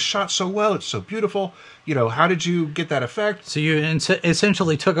film is shot so well. It's so beautiful. How did you get that effect? So you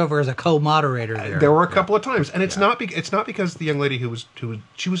essentially took over as a co-moderator there. There were a couple of times, and it's not because the young lady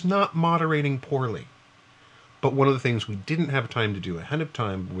she was not moderating poorly. But one of the things we didn't have time to do ahead of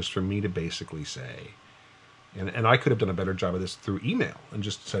time was for me to basically say, and I could have done a better job of this through email and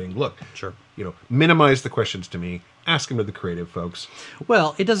just saying, look, sure, minimize the questions to me, ask them to the creative folks.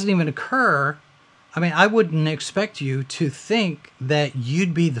 Well, it doesn't even occur. I mean, I wouldn't expect you to think that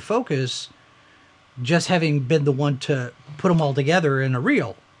you'd be the focus, just having been the one to put them all together in a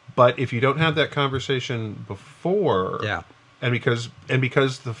reel. But if you don't have that conversation before, and because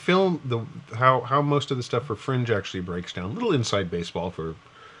the film, how most of the stuff for Fringe actually breaks down, little inside baseball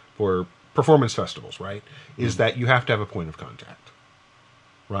for performance festivals, right, is that you have to have a point of contact,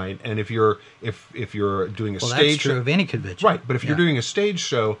 right? And if you're doing a stage, that's true of any convention, right? But if you're doing a stage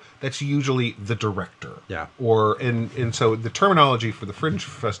show, that's usually the director, and so the terminology for the Fringe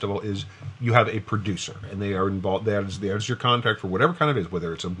Festival is you have a producer, and they are involved. That is your contract for whatever kind of it is,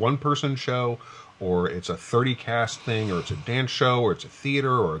 whether it's a one-person show, or it's a 30-cast thing, or it's a dance show, or it's a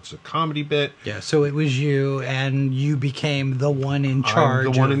theater, or it's a comedy bit. Yeah, so it was you, and you became the one in charge.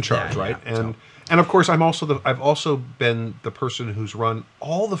 I'm the one in charge, right? Yeah, and of course, I've also been the person who's run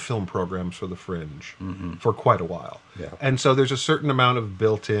all the film programs for the Fringe for quite a while. Yeah. And so there's a certain amount of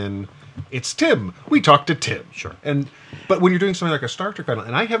built-in. It's Tim. We talk to Tim. Sure. But when you're doing something like a Star Trek panel,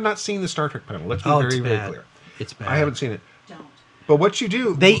 and I have not seen the Star Trek panel. Let's be very clear. It's bad. I haven't seen it. Don't. But what you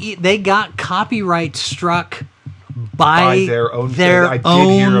do, they got copyright struck by their own. I did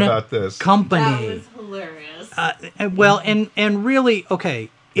hear about this company. That was hilarious. Well, and really, okay.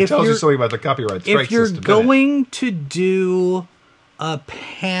 It tells you something about the copyright strike if you're system, going to do a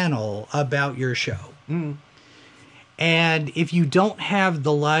panel about your show, and if you don't have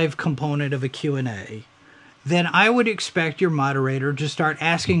the live component of a Q&A, then I would expect your moderator to start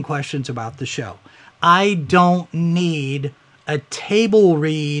asking questions about the show. I don't need a table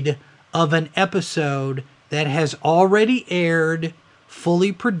read of an episode that has already aired,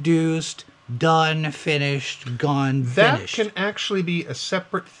 fully produced, done, finished, gone, finished. That can actually be a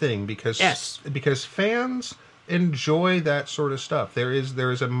separate thing because fans enjoy that sort of stuff. There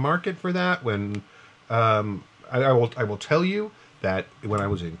is a market for that. When I will tell you that when I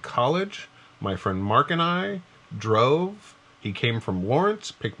was in college, my friend Mark and I drove. He came from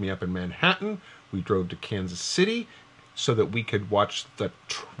Lawrence, picked me up in Manhattan. We drove to Kansas City, so that we could watch the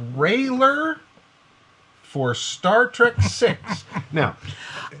trailer for Star Trek VI. Now,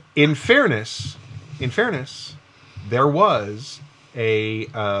 in fairness, there was a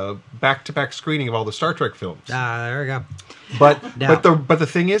back-to-back screening of all the Star Trek films. There we go. But the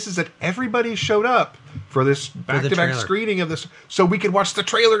thing is that everybody showed up for this back-to-back screening of this, so we could watch the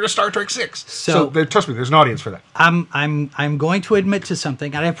trailer to Star Trek VI. So trust me, there's an audience for that. I'm going to admit to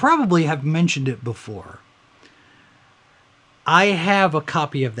something, and I probably have mentioned it before. I have a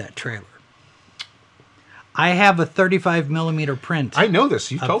copy of that trailer. I have a 35 millimeter print. I know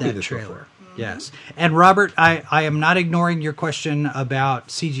this. You told me this trailer. Before. Yes. And Robert, I am not ignoring your question about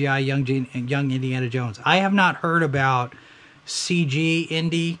CGI young Indiana Jones. I have not heard about CG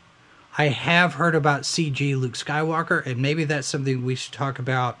Indy. I have heard about CG Luke Skywalker, and maybe that's something we should talk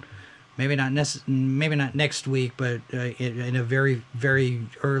about. Maybe not next week, but in a very, very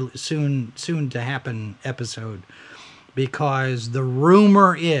early, soon to happen episode, because the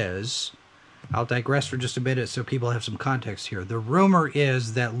rumor is, I'll digress for just a minute so people have some context here. The rumor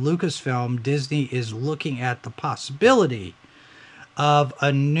is that Lucasfilm, Disney, is looking at the possibility of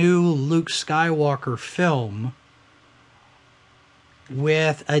a new Luke Skywalker film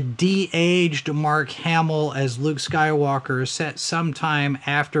with a de-aged Mark Hamill as Luke Skywalker, set sometime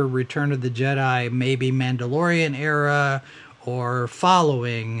after Return of the Jedi, maybe Mandalorian era or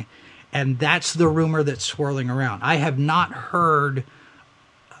following, and that's the rumor that's swirling around. I have not heard...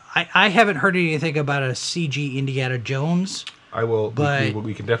 I haven't heard anything about a CG Indiana Jones. I will. But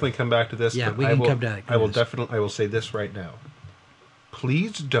we can definitely come back to this. Yeah, but we can come back to this. I will say this right now.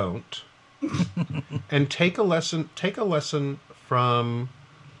 Please don't. And take a lesson from.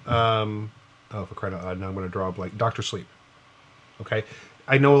 For crying out loud! Now I'm going to draw a blank. Dr. Sleep. Okay,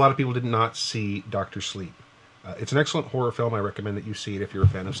 I know a lot of people did not see Dr. Sleep. It's an excellent horror film. I recommend that you see it if you're a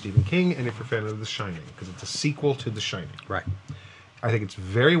fan of Stephen King and if you're a fan of The Shining, because it's a sequel to The Shining. Right. I think it's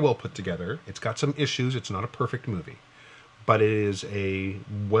very well put together. It's got some issues. It's not a perfect movie. But it is a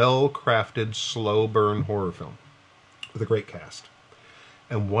well-crafted, slow-burn horror film with a great cast.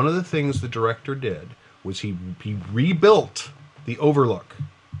 And one of the things the director did was he rebuilt the Overlook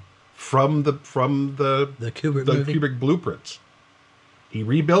from the Kubrick blueprints. He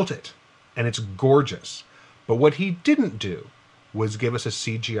rebuilt it, and it's gorgeous. But what he didn't do was give us a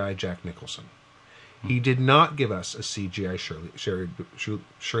CGI Jack Nicholson. He did not give us a CGI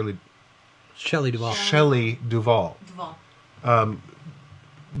Shelley Duvall.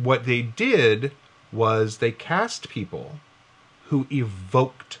 What they did was they cast people who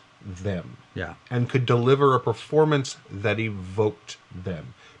evoked them. Yeah. And could deliver a performance that evoked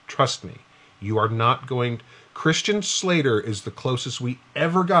them. Trust me, you are not going... Christian Slater is the closest we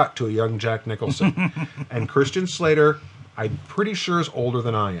ever got to a young Jack Nicholson. And Christian Slater, I'm pretty sure, is older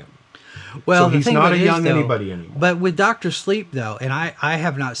than I am. Well, so he's not a young anybody anymore. But with Dr. Sleep, though, and I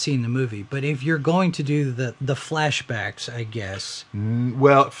have not seen the movie, but if you're going to do the flashbacks, I guess.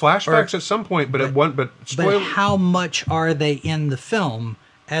 Well, flashbacks at some point, but how much are they in the film?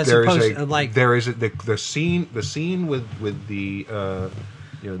 As there opposed is to like there is the scene with the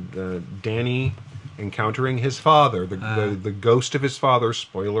Danny encountering his father, the ghost of his father.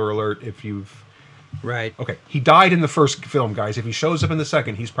 Spoiler alert! If you've Right. Okay. He died in the first film, guys. If he shows up in the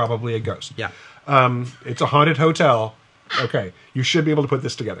second, he's probably a ghost. Yeah. It's a haunted hotel. Okay. You should be able to put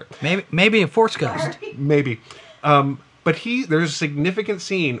this together. Maybe a force ghost. Maybe. But there's a significant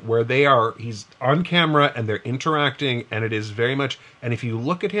scene where he's on camera and they're interacting, and it is very much, and if you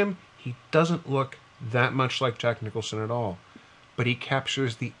look at him, he doesn't look that much like Jack Nicholson at all. But he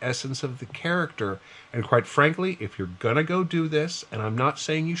captures the essence of the character. And quite frankly, if you're going to go do this, and I'm not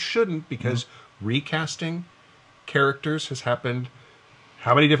saying you shouldn't, because recasting characters has happened.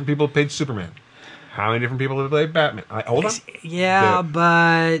 How many different people have played Superman? How many different people have played Batman? Hold on. Yeah,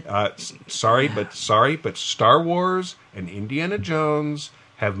 but... Sorry, but Star Wars and Indiana Jones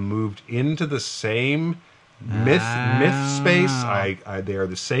have moved into the same myth space. They are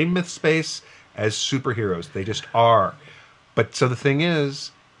the same myth space as superheroes. They just are. But so the thing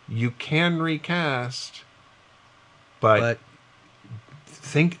is, you can recast, but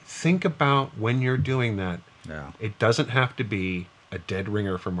think about when you're doing that. Yeah. It doesn't have to be a dead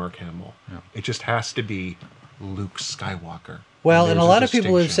ringer for Mark Hamill. Yeah. It just has to be Luke Skywalker. Well, and a lot of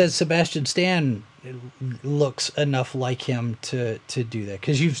people have said Sebastian Stan looks enough like him to do that,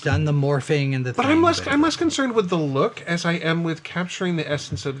 because you've done the morphing and the. But I'm less concerned with the look as I am with capturing the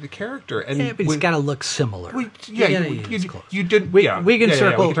essence of the character. And yeah, but it's got to look similar. You did. We can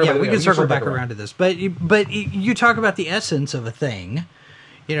circle back around to this, but you talk about the essence of a thing.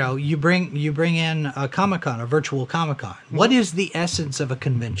 You know, you bring in a Comic-Con, a virtual Comic-Con. Mm-hmm. What is the essence of a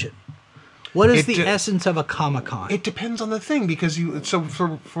convention? What is the essence of a Comic-Con? It depends on the thing, because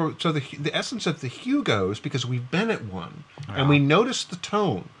the essence of the Hugos, because we've been at one, and we noticed the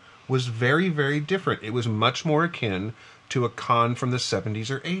tone was very, very different. It was much more akin to a con from the 70s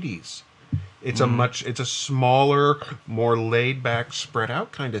or 80s. It's a smaller, more laid back, spread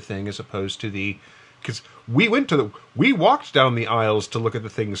out kind of thing, as opposed to because we walked down the aisles to look at the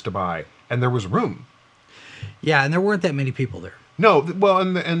things to buy, and there was room. Yeah, and there weren't that many people there. No, well,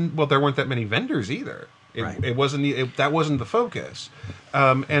 and there weren't that many vendors either. It wasn't that wasn't the focus.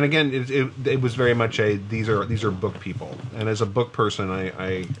 And again, it was very much these are book people, and as a book person,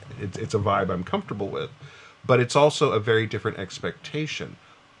 it's a vibe I'm comfortable with, but it's also a very different expectation.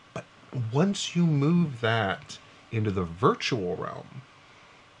 But once you move that into the virtual realm,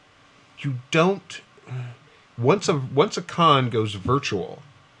 you don't. Once a con goes virtual,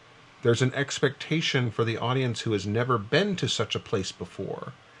 there's an expectation for the audience who has never been to such a place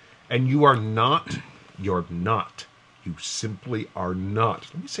before. And you simply are not.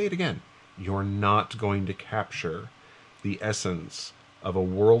 Let me say it again. You're not going to capture the essence of a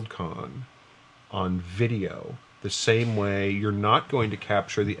Worldcon on video the same way you're not going to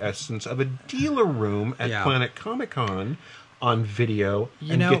capture the essence of a dealer room at Planet Comic-Con on video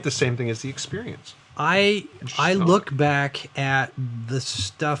and get the same thing as the experience. I look back at the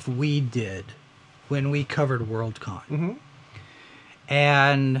stuff we did when we covered Worldcon,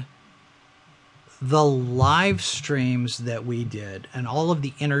 and the live streams that we did, and all of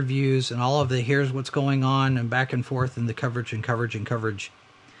the interviews, and all of the here's what's going on, and back and forth, and the coverage and coverage and coverage.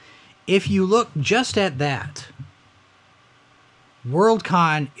 If you look just at that,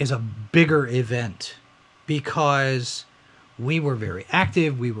 Worldcon is a bigger event because we were very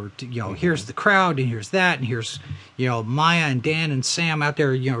active. We were, here's the crowd, and here's that, and here's, Maya and Dan and Sam out there,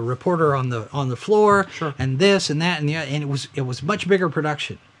 reporter on the floor, and this and that and the other, and it was much bigger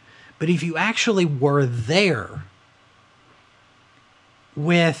production. But if you actually were there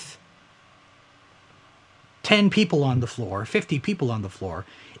with 10 people on the floor, 50 people on the floor,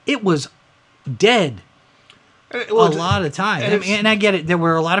 it was dead. A lot of time. And I get it. There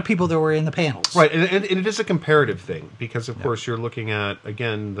were a lot of people that were in the panels. Right. And it is a comparative thing because, of course, you're looking at,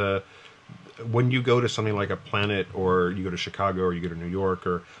 again, when you go to something like a Planet, or you go to Chicago, or you go to New York,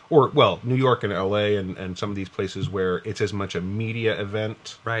 or New York and LA and some of these places where it's as much a media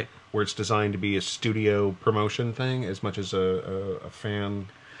event. Right. Where it's designed to be a studio promotion thing as much as a fan.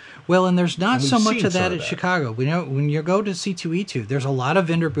 Well, and there's not so much of that at Chicago. We know when you go to C2E2, there's a lot of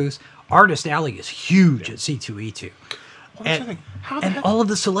vendor booths. Artist Alley is huge at C2E2. And all of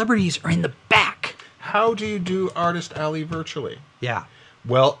the celebrities are in the back. How do you do Artist Alley virtually? Yeah.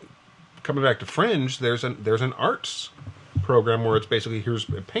 Well, coming back to Fringe, there's an arts program where it's basically here's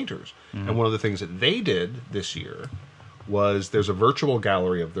painters. And one of the things that they did this year was there's a virtual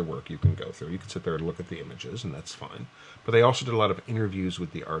gallery of their work you can go through. You can sit there and look at the images, and that's fine. But they also did a lot of interviews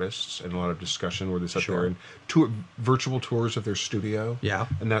with the artists and a lot of discussion where they sat there and virtual tours of their studio,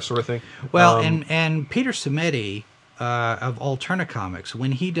 and that sort of thing. Well, and Peter Samedi of Alterna Comics,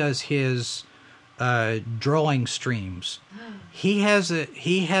 when he does his drawing streams, he has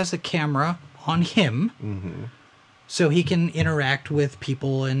a camera on him. So he can interact with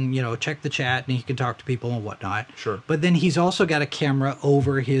people and, check the chat, and he can talk to people and whatnot. Sure. But then he's also got a camera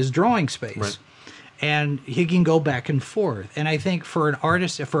over his drawing space. Right. And he can go back and forth. And I think for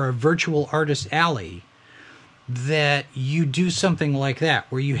a virtual Artist Alley, that you do something like that,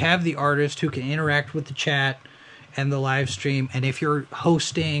 where you have the artist who can interact with the chat and the live stream. And if you're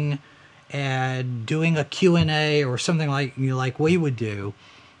hosting and doing a Q&A or something like we would do,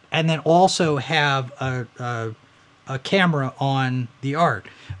 and then also have a camera on the art.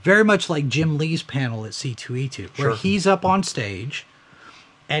 Very much like Jim Lee's panel at C2E2, where he's up on stage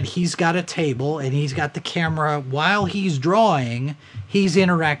and he's got a table and he's got the camera. While he's drawing, he's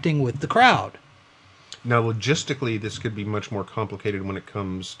interacting with the crowd. Now, logistically, this could be much more complicated when it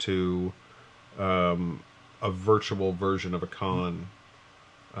comes to a virtual version of a con.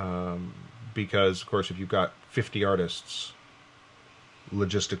 Because, of course, if you've got 50 artists,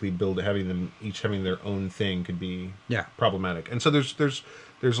 logistically having them each having their own thing could be problematic. And so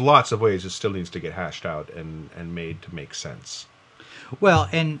there's lots of ways it still needs to get hashed out and made to make sense. Well,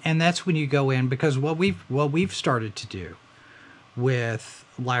 and that's when you go in, because what we've started to do with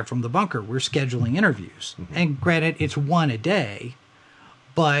Live from the Bunker, we're scheduling interviews. And granted, it's one a day,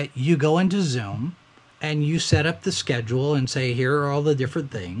 but you go into Zoom and you set up the schedule and say, here are all the different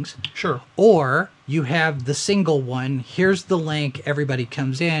things. Sure. Or you have the single one, here's the link, everybody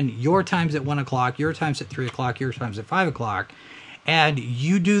comes in, your time's at 1 o'clock, your time's at 3 o'clock, your time's at 5 o'clock, and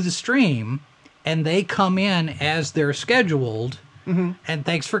you do the stream, and they come in as they're scheduled, and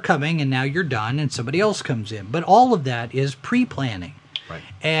thanks for coming, and now you're done, and somebody else comes in. But all of that is pre-planning. Right.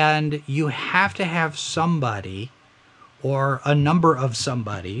 And you have to have somebody or a number of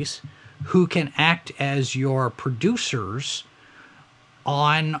somebodies who can act as your producers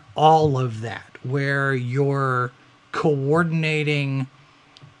on all of that, where you're coordinating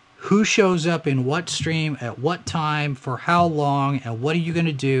who shows up in what stream, at what time, for how long, and what are you going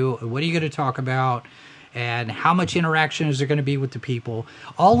to do, and what are you going to talk about, and how much interaction is there going to be with the people.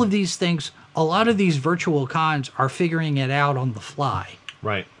 All of these things, a lot of these virtual cons are figuring it out on the fly.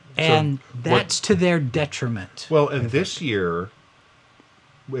 Right. And that's to their detriment. Well, and this year,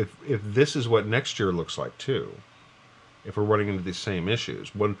 if this is what next year looks like too, if we're running into the same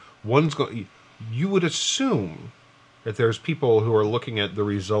issues, you would assume that there's people who are looking at the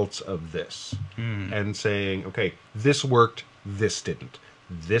results of this and saying, okay, this worked, this didn't.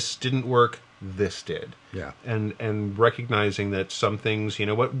 This didn't work, this did. Yeah. And recognizing that some things, you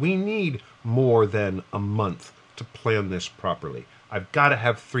know what, we need more than a month to plan this properly. I've got to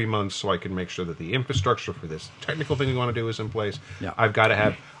have 3 months so I can make sure that the infrastructure for this technical thing we want to do is in place. Yeah. I got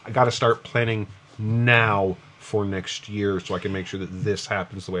to start planning now for next year so I can make sure that this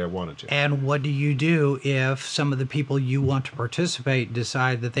happens the way I want it to. And what do you do if some of the people you want to participate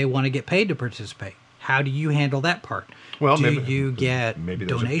decide that they want to get paid to participate? How do you handle that part? Well, do you get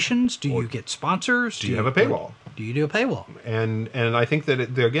donations? Do you get sponsors? Do you have a paywall? Do you do a paywall? And I think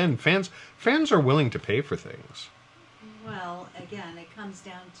that again, fans are willing to pay for things. Well, again, it comes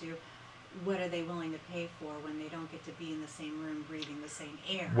down to what are they willing to pay for when they don't get to be in the same room breathing the same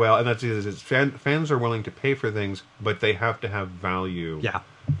air. Well, and that's it. Fans are willing to pay for things, but they have to have value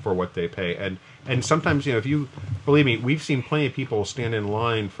for what they pay. And sometimes, you know, if you believe me, we've seen plenty of people stand in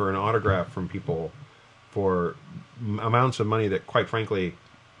line for an autograph from people for amounts of money that, quite frankly,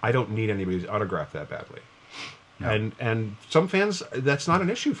 I don't need anybody's autograph that badly. No. And some fans, that's not an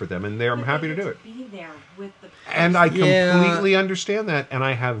issue for them, and they're happy to do it. Be there with the person. And I completely understand that, and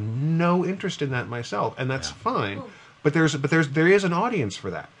I have no interest in that myself, and that's fine. Well, But there is an audience for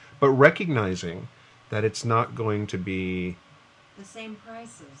that. But recognizing that it's not going to be the same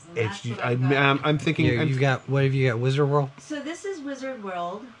prices. And it's. that's what I'm thinking. What have you got? Wizard World. So this is Wizard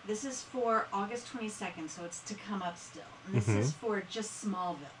World. This is for August 22nd, so it's to come up still. And this is for just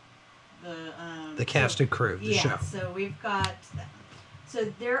Smallville. The cast and crew, the show. So we've got them.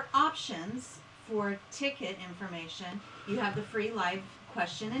 So there are options for ticket information. You have the free live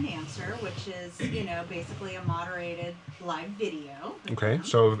question and answer, which is, you know, basically a moderated live video. Okay,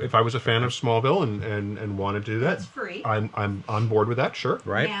 so if I was a fan of Smallville and wanted to do that, it's free. I'm on board with that. Sure.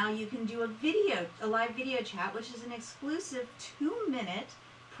 Right. Now you can do a live video chat, which is an exclusive 2-minute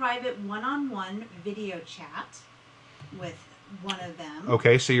private one-on-one video chat with one of them.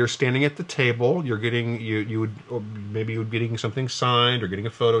 Okay, so you're standing at the table. You're getting maybe you're getting something signed or getting a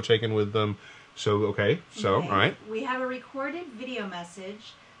photo taken with them. So all right. We have a recorded video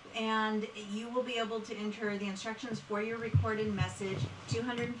message, and you will be able to enter the instructions for your recorded message.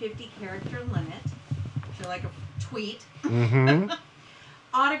 250 character limit. So like a tweet. Mm-hmm.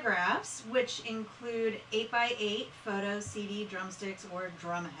 Autographs, which include 8x8 photo, CD, drumsticks, or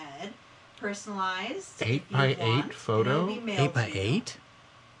drumhead. Personalized. 8x8 photo? 8x8?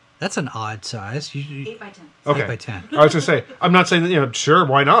 That's an odd size. 8x10. Okay. 8x10. I was just say, I'm not saying that, you know, sure,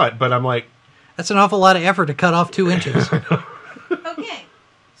 why not? But I'm like, that's an awful lot of effort to cut off 2 inches. Okay,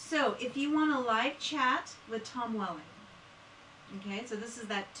 so if you want a live chat with Tom Welling, okay, so this is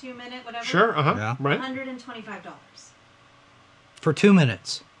that 2-minute whatever. Sure, Yeah. Right. $125 For 2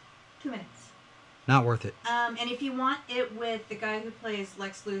 minutes. 2 minutes. Not worth it. And if you want it with the guy who plays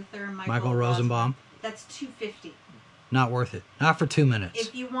Lex Luthor, Michael Rosenbaum, that's $250. not worth it. Not for 2 minutes.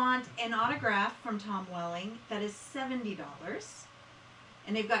 If you want an autograph from Tom Welling, that is $70.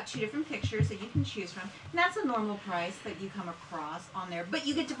 And they've got 2 different pictures that you can choose from. And that's a normal price that you come across on there. But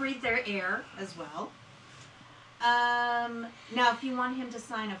you get to breathe their air as well. Now, if you want him to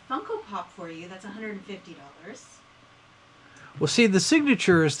sign a Funko Pop for you, that's $150. Well, see, the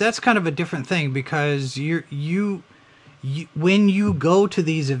signatures, that's kind of a different thing, because you when you go to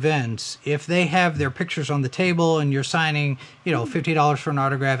these events, if they have their pictures on the table and you're signing, you know, $50 for an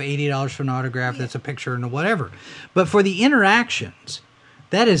autograph, $80 for an autograph, that's a picture and whatever. But for the interactions,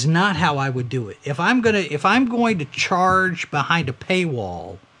 that is not how I would do it. If I'm going to charge behind a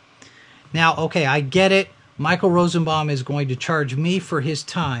paywall, now, okay, I get it. Michael Rosenbaum is going to charge me for his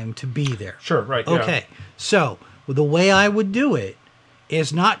time to be there. Sure, right. Okay, so the way I would do it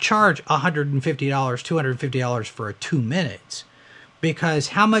is not charge $150, $250 for 2 minutes, because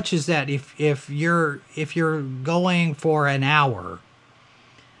how much is that if you're going for an hour?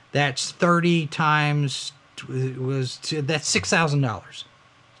 That's 30 times that's $6,000.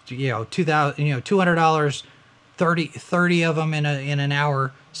 $200, 30 of them in an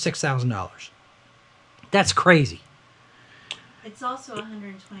hour, $6,000. That's crazy. It's also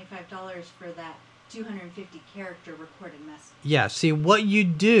 $125 for that 250 character recorded message. Yeah, see, what you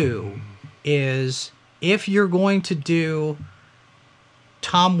do is, if you're going to do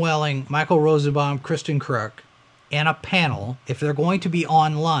Tom Welling, Michael Rosenbaum, Kristen Crook in a panel, if they're going to be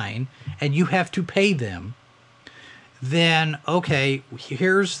online and you have to pay them, then okay,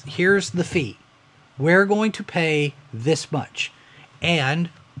 here's the fee. We're going to pay this much. And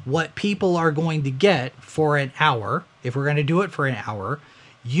what people are going to get for an hour, if we're going to do it for an hour,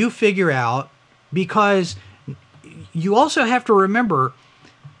 you figure out, because you also have to remember,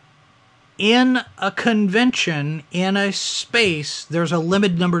 in a convention, in a space, there's a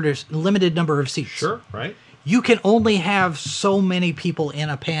limited number of seats. Sure, right. You can only have so many people in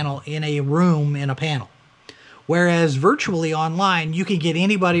a panel, in a room, in a panel. Whereas virtually online, you can get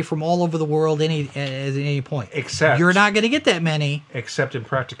anybody from all over the world at any point. Except you're not going to get that many. Except in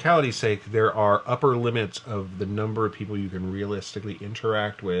practicality's sake, there are upper limits of the number of people you can realistically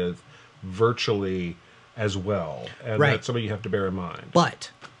interact with virtually as well. And right. That's something you have to bear in mind.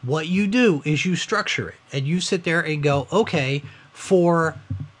 But what you do is you structure it, and you sit there and go, okay, for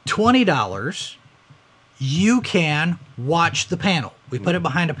 $20, you can watch the panel. We put it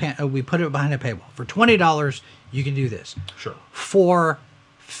behind a paywall. For $20, you can do this. Sure. For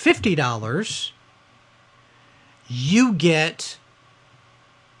 $50, you get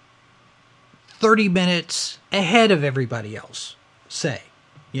 30 minutes ahead of everybody else, say,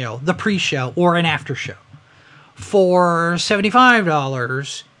 the pre-show or an after show. For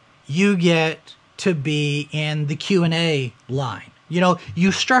 $75, you get to be in the Q&A line.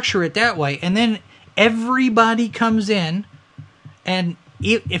 You structure it that way, and then everybody comes in, and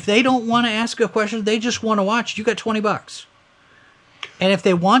if they don't want to ask a question, they just want to watch, you got $20. And if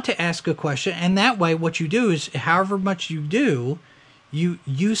they want to ask a question, and that way what you do is, however much you do,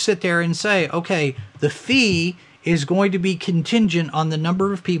 you sit there and say, okay, the fee is going to be contingent on the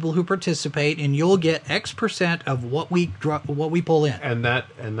number of people who participate, and you'll get X% of what we pull in. And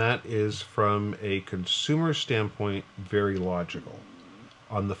that is, from a consumer standpoint, very logical.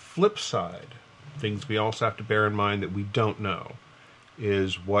 On the flip side, things we also have to bear in mind that we don't know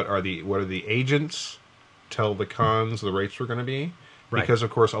is what are the agents tell the cons the rates are going to be, right. Because of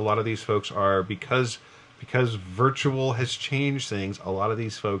course a lot of these folks are, because virtual has changed things, a lot of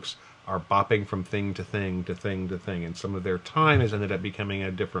these folks are bopping from thing to thing to thing to thing, and some of their time has ended up becoming at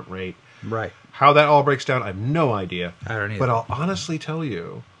a different rate. Right. How that all breaks down, I have no idea. I don't either. But I'll honestly tell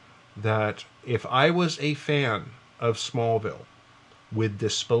you that if I was a fan of Smallville with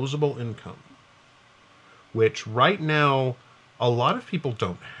disposable income, which right now a lot of people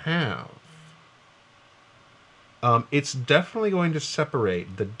don't have, it's definitely going to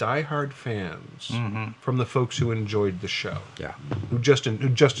separate the diehard fans from the folks who enjoyed the show. Yeah. Who just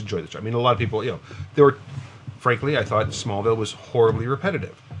enjoyed the show. I mean, a lot of people, there were, frankly, I thought Smallville was horribly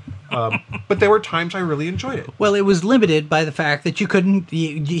repetitive. But there were times I really enjoyed it. Well, it was limited by the fact that you couldn't.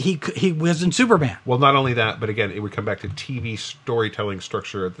 He wasn't Superman. Well, not only that, but again, it would come back to TV storytelling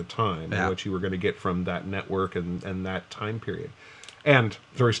structure at the time, and what you were going to get from that network and that time period, and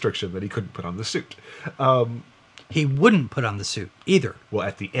the restriction that he couldn't put on the suit. He wouldn't put on the suit either. Well,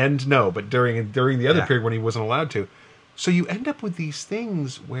 at the end, no, but during the other period when he wasn't allowed to, so you end up with these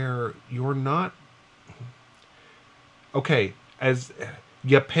things where you're not okay as.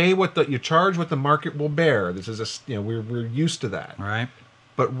 You pay you charge what the market will bear. This is we're used to that. Right.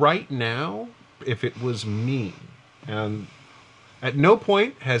 But right now, if it was me, and at no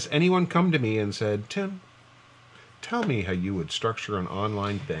point has anyone come to me and said, Tim, tell me how you would structure an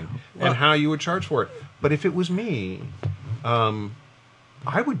online thing and how you would charge for it. But if it was me,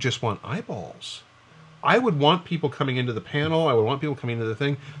 I would just want eyeballs. I would want people coming into the panel. I would want people coming into the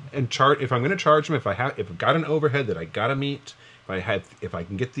thing and chart. If I'm going to charge them, if I've got an overhead that I got to meet. If I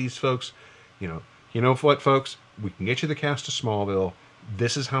can get these folks, you know what, folks, we can get you the cast of Smallville.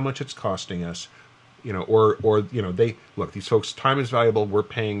 This is how much it's costing us, or they look. These folks' time is valuable. We're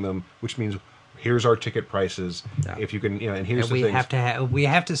paying them, which means here's our ticket prices. Yeah. If you can, and here's the things. We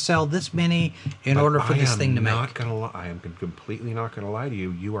have to sell this many in order for this thing to make. I am completely not going to lie to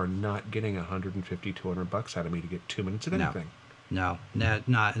you. You are not getting $150, $200 out of me to get 2 minutes of anything. No, not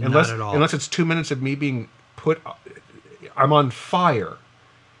at all. Unless it's 2 minutes of me being put. I'm on fire,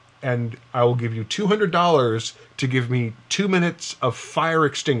 and I will give you $200 to give me 2 minutes of fire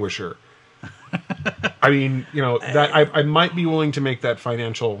extinguisher. I mean, that I might be willing to make that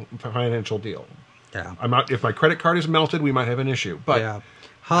financial deal. Yeah, I'm not. If my credit card is melted, we might have an issue. But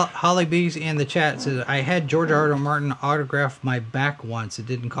Holly B's in the chat says, I had George R. R. Martin autograph my back once. It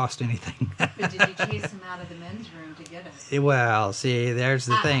didn't cost anything. But did you chase him out of the men's room to get it? Well, see, there's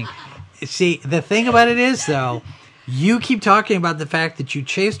the thing. See, the thing about it is, though, you keep talking about the fact that you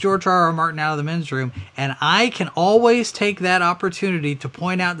chased George R. R. Martin out of the men's room, and I can always take that opportunity to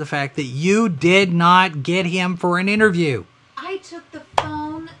point out the fact that you did not get him for an interview. I took the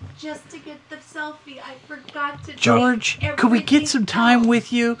phone just to get the selfie. I forgot to. George, could we get some time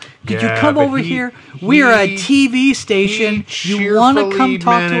with you? Could you Yeah, come but over here? We're a TV station. You want to come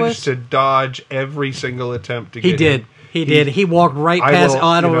talk to us? To dodge every single attempt to He get did. him. He did. He walked right past.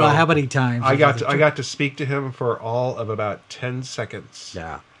 I don't know how many times. I got to speak to him for all of about 10 seconds.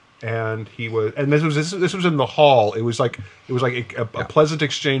 Yeah. And he was, and this was in the hall. It was like a pleasant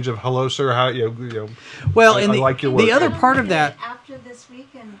exchange of hello, sir. How you know? Well, I and like your work. the other part of that. After this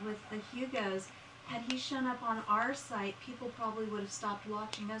weekend with the Hugos, had he shown up on our site, people probably would have stopped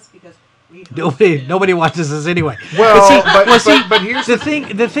watching us because we Nobody watches us anyway. Well, but here's the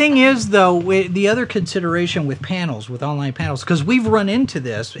thing. The thing is, though, the other consideration with panels, with online panels, because we've run into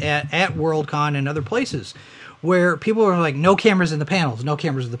this at Worldcon and other places, where people are like, no cameras in the panels, no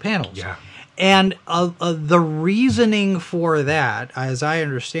cameras in the panels. Yeah. And the reasoning for that, as I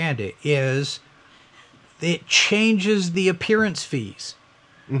understand it, is it changes the appearance fees.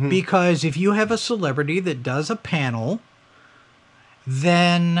 Mm-hmm. Because if you have a celebrity that does a panel,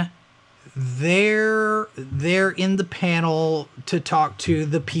 then they're in the panel to talk to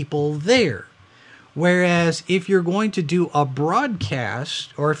the people there. Whereas if you're going to do a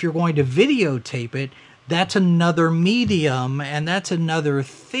broadcast or if you're going to videotape it, that's another medium and that's another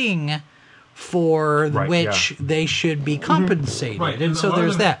thing for which they should be compensated. Right. And so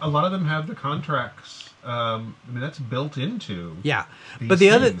there's that. A lot of them have the contracts. I mean, that's built into. Yeah. These But the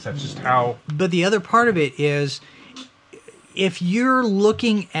things. That's just how. But the other part of it is, if you're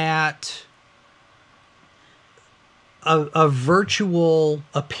looking at a virtual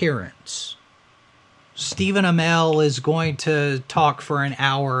appearance, Stephen Amell is going to talk for an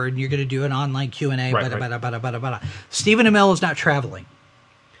hour and you're going to do an online Q&A. Stephen Amell is not traveling.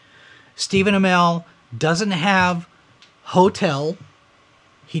 Stephen Amell doesn't have hotel.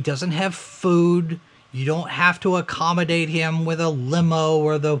 He doesn't have food. You don't have to accommodate him with a limo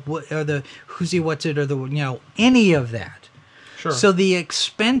or the who's he what's it or the any of that. Sure. So the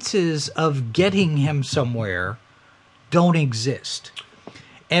expenses of getting him somewhere don't exist.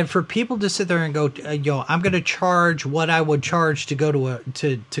 And for people to sit there and go, I'm going to charge what I would charge to go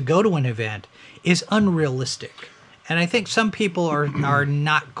to an event is unrealistic. And I think some people are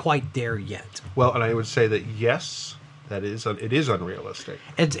not quite there yet. Well, and I would say that yes, it is unrealistic.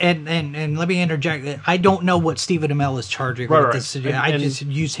 And let me interject. I don't know what Stephen Amell is charging. Right. This. I just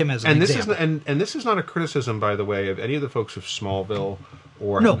use him as an example. This is not a criticism, by the way, of any of the folks of Smallville.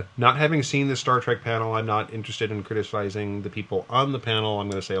 Or no. Not having seen the Star Trek panel, I'm not interested in criticizing the people on the panel. I'm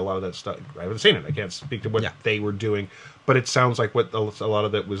going to say a lot of that stuff. I haven't seen it. I can't speak to what they were doing. But it sounds like what a lot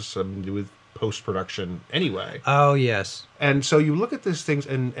of it was something to do with post-production anyway. Oh, yes. And so you look at these things,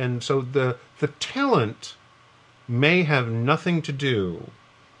 and so the talent may have nothing to do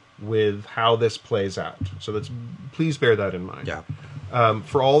with how this plays out. So please bear that in mind. Yeah.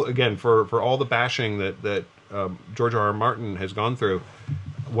 For all the bashing that George R. R. Martin has gone through,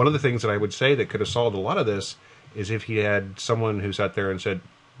 one of the things that I would say that could have solved a lot of this is if he had someone who sat there and said,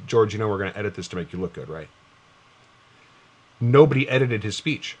 George, we're going to edit this to make you look good, right? Nobody edited his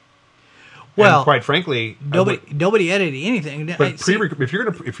speech. Well, and quite frankly, nobody edited anything. But if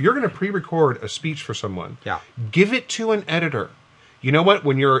you're going to pre-record a speech for someone, give it to an editor. You know what?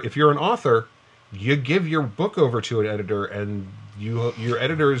 If you're an author, you give your book over to an editor, and your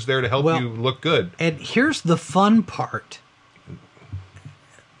editor is there to help you look good. And here's the fun part.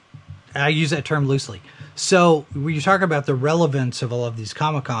 I use that term loosely. So when you talk about the relevance of all of these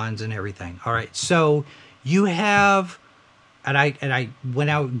Comic-Cons and everything, all right. So you have, and I went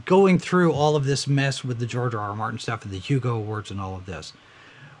out going through all of this mess with the George R. R. Martin stuff and the Hugo Awards and all of this.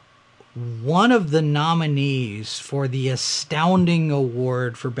 One of the nominees for the Astounding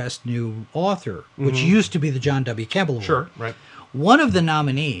Award for Best New Author, which used to be the John W. Campbell Award. Sure, right. One of the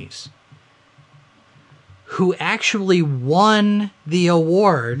nominees who actually won the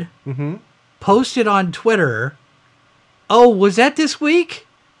award posted on Twitter, "Oh, was that this week?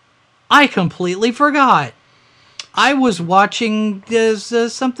 I completely forgot. I was watching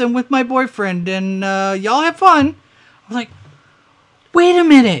something with my boyfriend, and y'all have fun." I was like, wait a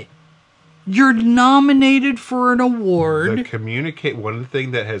minute. You're nominated for an award. One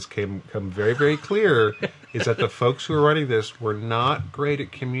thing that has come very, very clear is that the folks who are running this were not great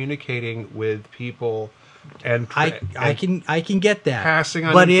at communicating with people And I can get that. Passing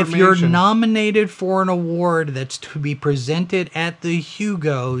on but if you're information. nominated for an award that's to be presented at the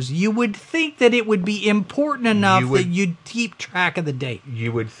Hugos, you would think that it would be important enough that you'd keep track of the date.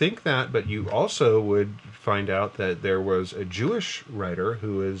 You would think that, but you also would find out that there was a Jewish writer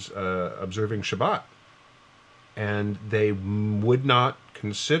who is observing Shabbat, and they would not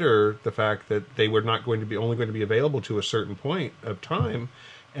consider the fact that they were not going to be only going to be available to a certain point of time.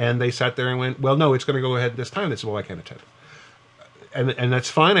 And they sat there and went, well, no, it's going to go ahead this time. They said, well, I can't attend. And that's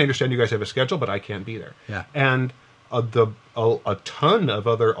fine. I understand you guys have a schedule, but I can't be there. Yeah. And a ton of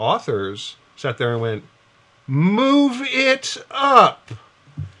other authors sat there and went, move it up.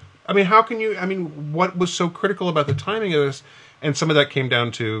 I mean, how can you... I mean, what was so critical about the timing of this? And some of that came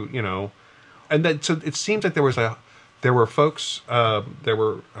down to, And that, so it seems like there were folks... we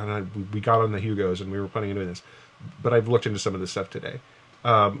got on the Hugos and we were planning on doing this. But I've looked into some of this stuff today.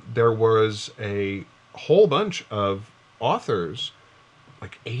 There was a whole bunch of authors,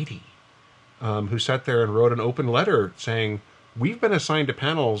 like 80, who sat there and wrote an open letter saying, we've been assigned to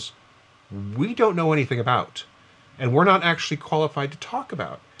panels we don't know anything about, and we're not actually qualified to talk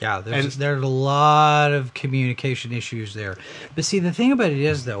about. Yeah, there's a lot of communication issues there. But see, the thing about it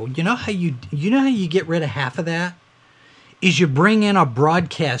is, though, you know how you get rid of half of that? Is you bring in a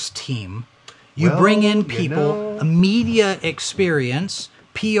broadcast team. You bring in people, a media experience,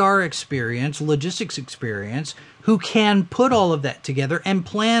 PR experience, logistics experience, who can put all of that together and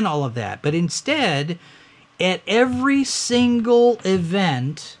plan all of that. But instead, at every single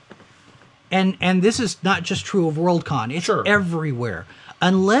event, and this is not just true of Worldcon, it's everywhere.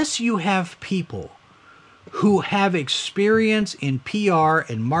 Unless you have people who have experience in PR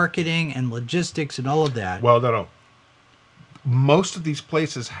and marketing and logistics and all of that. Well, no. Most of these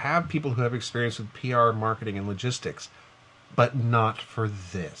places have people who have experience with PR, marketing, and logistics, but not for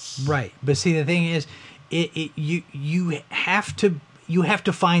this. Right. But see, the thing is, you have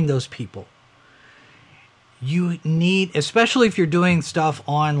to find those people. You need, especially if you're doing stuff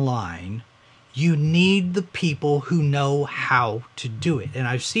online, you need the people who know how to do it. And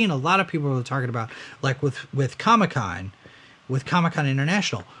I've seen a lot of people who are talking about, like with Comic-Con, with Comic-Con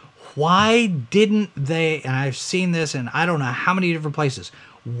International. Why didn't they, and I've seen this in I don't know how many different places,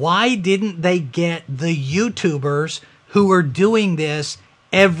 why didn't they get the YouTubers who are doing this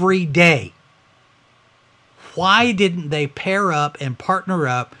every day? Why didn't they pair up and partner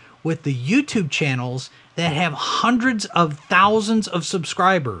up with the YouTube channels that have hundreds of thousands of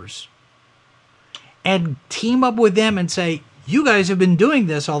subscribers and team up with them and say, you guys have been doing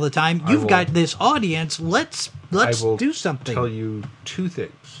this all the time. You've got this audience. Let's do something. I will tell you two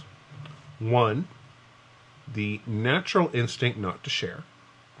things. One, the natural instinct not to share.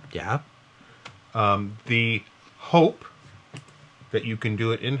 Yeah. The hope that you can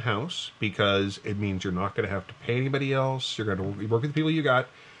do it in-house because it means you're not going to have to pay anybody else. You're going to work with the people you got.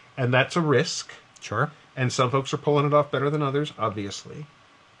 And that's a risk. Sure. And some folks are pulling it off better than others, obviously.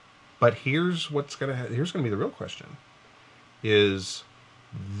 But here's going to be the real question. Is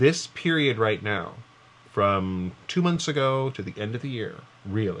this period right now, from 2 months ago to the end of the year,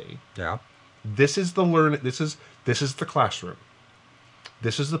 really? Yeah. This is the this is the classroom.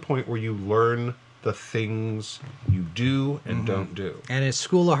 This is the point where you learn the things you do and don't do. And it's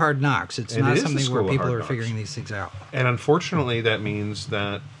school of hard knocks. It's not something where people are figuring these things out. And unfortunately, that means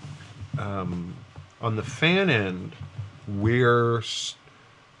that on the fan end,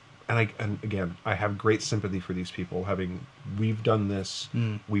 and again, I have great sympathy for these people. We've done this.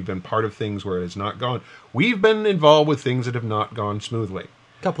 We've been part of things where it has not gone. We've been involved with things that have not gone smoothly.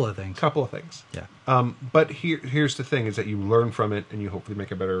 Couple of things. Yeah. But here's the thing, is that you learn from it and you hopefully make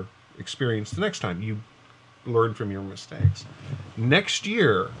a better experience the next time. You learn from your mistakes. Next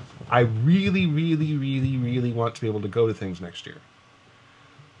year, I really, really, really, really want to be able to go to things next year.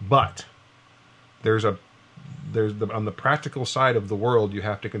 But on the practical side of the world, you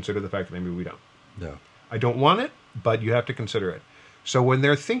have to consider the fact that maybe we don't. No. I don't want it, but you have to consider it. So when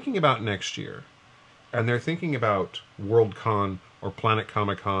they're thinking about next year, and they're thinking about Worldcon or Planet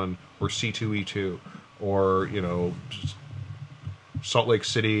Comic-Con or C2E2 or, Salt Lake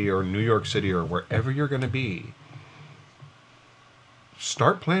City or New York City or wherever you're going to be,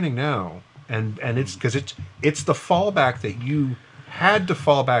 start planning now. And it's because it's the fallback that you had to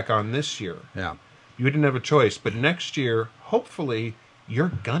fall back on this year. Yeah. You didn't have a choice. But next year, hopefully,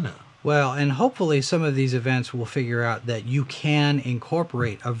 you're gonna. Well, and hopefully some of these events will figure out that you can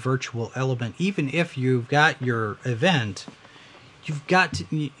incorporate a virtual element. Even if you've got your event, you've got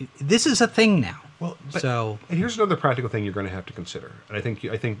to... This is a thing now. Well, and here's another practical thing you're going to have to consider. And I think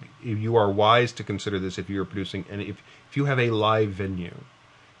you are wise to consider this if you're producing... And if you have a live venue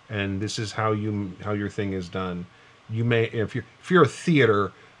and this is how your thing is done. You may, if you're a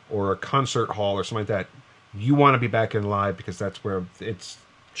theater or a concert hall or something like that, you want to be back in live because that's where it's.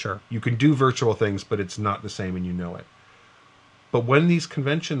 Sure. You can do virtual things, but it's not the same, and you know it. But when these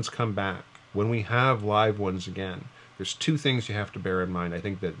conventions come back, when we have live ones again, there's two things you have to bear in mind. I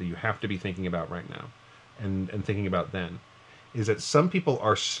think that you have to be thinking about right now, and thinking about then, is that some people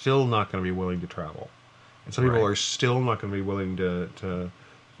are still not going to be willing to travel, and some people are still not going to be willing to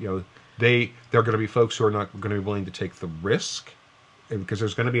they're going to be folks who are not going to be willing to take the risk, because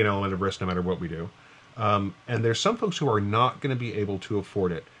there's going to be an element of risk no matter what we do. And there's some folks who are not going to be able to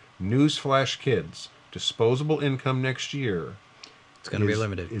afford it. Newsflash, kids, disposable income next year it's going to be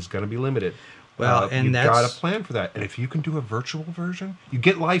limited. Is going to be limited. Well, and you've that's got to plan for that. And if you can do a virtual version, you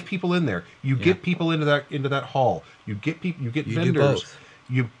get live people in there. You get people into that hall. You get vendors.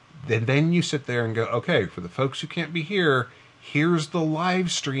 Then you sit there and go, okay, for the folks who can't be here, here's the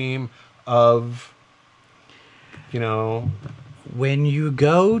live stream of, When you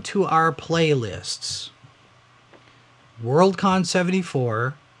go to our playlists, Worldcon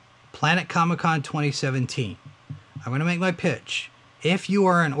 74, Planet Comic Con 2017, I'm going to make my pitch. If you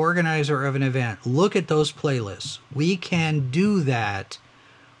are an organizer of an event, look at those playlists. We can do that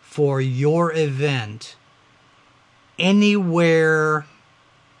for your event anywhere.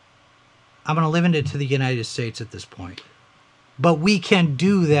 I'm going to limit it to the United States at this point. But we can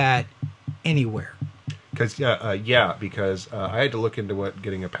do that anywhere. Because I had to look into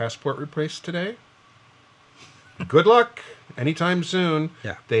getting a passport replaced today. Good luck. Anytime soon.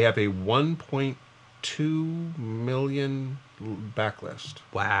 Yeah. They have a 1.2 million backlist.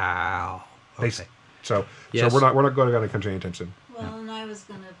 Wow. Okay. So Yes. we're not going to country anytime soon. Well, and I was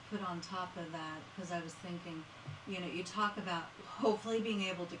going to put on top of that, because I was thinking, you talk about hopefully being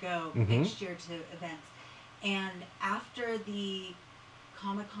able to go next year to events. And after the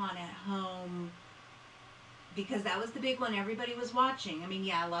Comic-Con at home, because that was the big one everybody was watching. I mean,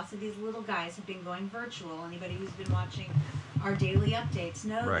 lots of these little guys have been going virtual. Anybody who's been watching our daily updates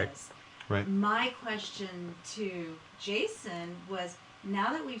know this. Right. My question to Jason was,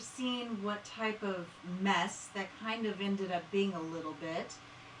 now that we've seen what type of mess that kind of ended up being a little bit,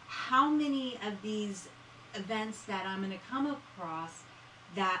 how many of these events that I'm going to come across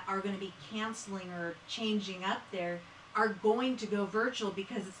that are going to be canceling or changing up there are going to go virtual?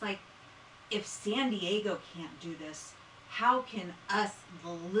 Because it's like, if San Diego can't do this, how can us,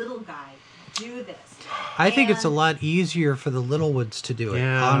 the little guy, do this? I think it's a lot easier for the little ones to do it,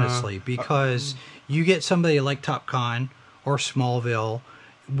 honestly, because you get somebody like TopCon or Smallville,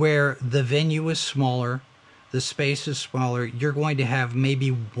 where the venue is smaller, the space is smaller. You're going to have maybe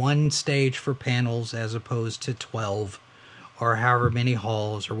one stage for panels as opposed to 12 or however many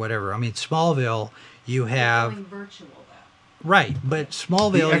halls or whatever. I mean, Smallville, you have... Going virtual, though. Right, but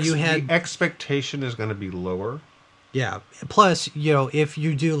Smallville, you had... The expectation is going to be lower. Yeah. Plus, if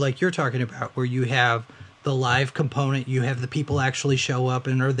you do like you're talking about, where you have the live component, you have the people actually show up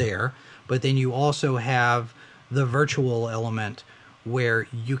and are there, but then you also have the virtual element where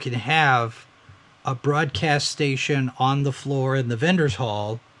you can have a broadcast station on the floor in the vendor's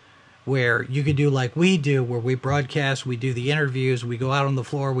hall where you could do like we do, where we broadcast, we do the interviews, we go out on the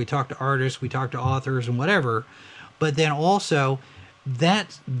floor, we talk to artists, we talk to authors and whatever. But then also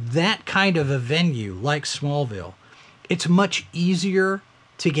that kind of a venue like Smallville, it's much easier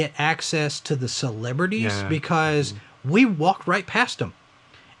to get access to the celebrities because we walk right past them.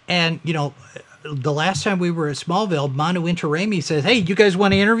 And, the last time we were at Smallville, Manu Intiraymi says, hey, you guys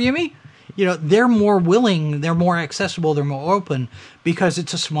want to interview me? They're more willing, they're more accessible, they're more open because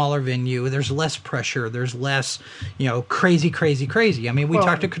it's a smaller venue. There's less pressure. There's less, crazy. I mean, we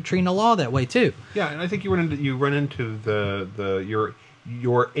talked to Katrina Law that way too. Yeah, and I think you run into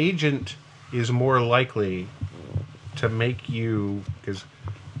your agent is more likely to make you, because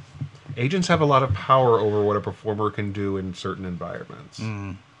agents have a lot of power over what a performer can do in certain environments.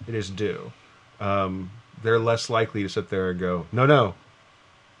 It is due. They're less likely to sit there and go, no,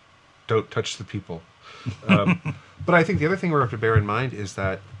 don't touch the people. But I think the other thing we have to bear in mind is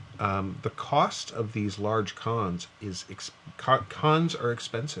that the cost of these large cons cons are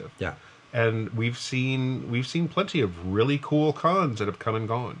expensive. Yeah, and we've seen plenty of really cool cons that have come and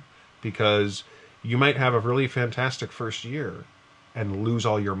gone because you might have a really fantastic first year and lose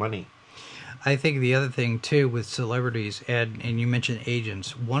all your money. I think the other thing too with celebrities, and you mentioned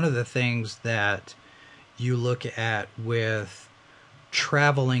agents, one of the things that you look at with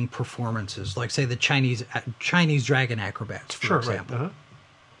traveling performances, like say the Chinese dragon acrobats, for example. Right.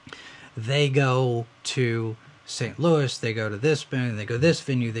 They go to St. Louis, they go to this venue, they go to this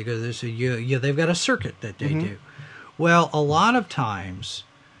venue, they go to this. They've got a circuit that they do. Well, a lot of times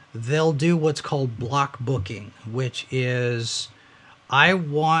they'll do what's called block booking, which is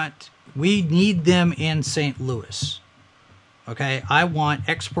we need them in St. Louis. Okay, I want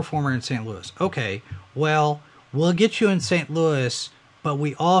X performer in St. Louis. Okay, well, we'll get you in St. Louis, but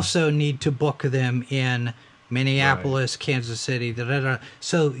we also need to book them in Minneapolis, right, Kansas City,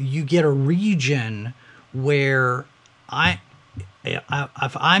 So you get a region where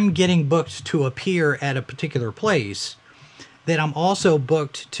if I'm getting booked to appear at a particular place, then I'm also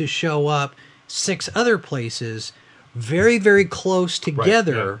booked to show up 6 other places very, very close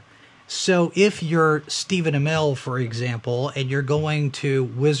together. Right, yeah. So if you're Stephen Amell, for example, and you're going to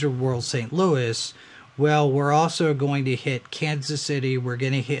Wizard World St. Louis, well, we're also going to hit Kansas City. We're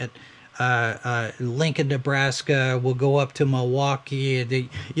going to hit Lincoln, Nebraska. We'll go up to Milwaukee.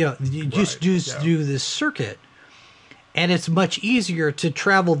 You just do this circuit. And it's much easier to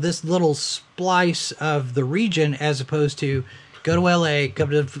travel this little splice of the region as opposed to go to L.A., go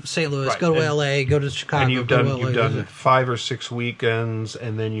to St. Louis, go to L.A., go to Chicago. And you've done 5 or 6 weekends,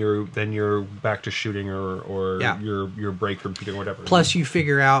 and then you're back to shooting or your break from shooting or whatever. Plus, you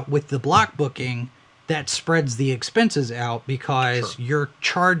figure out with the block booking that spreads the expenses out because you're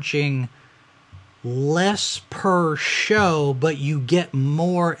charging less per show, but you get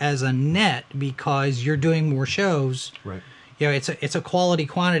more as a net because you're doing more shows. Right. It's a quality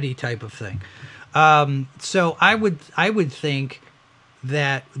quantity type of thing. So I would think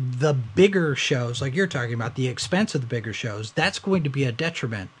that the bigger shows, like you're talking about, the expense of the bigger shows, that's going to be a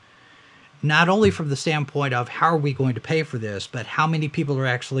detriment. Not only from the standpoint of how are we going to pay for this, but how many people are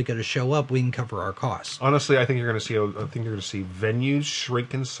actually going to show up. We can cover our costs. Honestly, I think you're going to see venues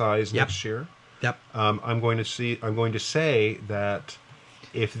shrink in size next year. Yep. I'm going to say that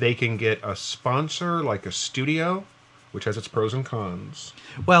if they can get a sponsor like a studio, which has its pros and cons.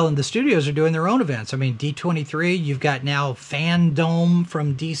 Well, and the studios are doing their own events. I mean, D23, you've got now Fandom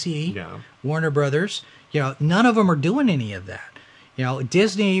from DC, Warner Brothers. None of them are doing any of that.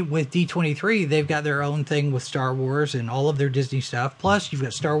 Disney with D23, they've got their own thing with Star Wars and all of their Disney stuff. Plus, you've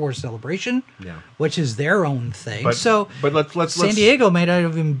got Star Wars Celebration, which is their own thing. But let's San Diego may not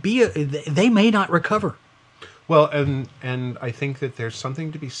even be. They may not recover. Well, and I think that there's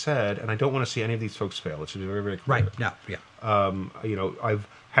something to be said, and I don't want to see any of these folks fail. Let's be very, very clear. Right. Yeah.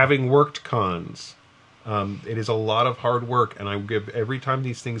 Having worked cons, it is a lot of hard work, and I give every time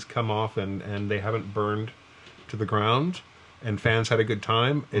these things come off and they haven't burned to the ground. And fans had a good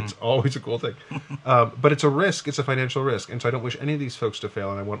time, it's always a cool thing. But it's a risk. It's a financial risk. And so I don't wish any of these folks to fail,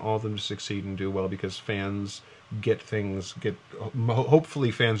 and I want all of them to succeed and do well because fans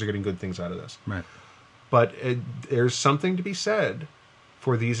hopefully fans are getting good things out of this. Right. But there's something to be said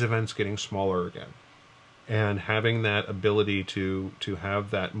for these events getting smaller again. And having that ability to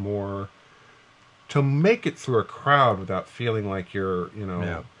have that more, to make it through a crowd without feeling like you're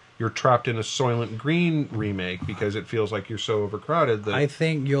trapped in a Soylent Green remake because it feels like you're so overcrowded. I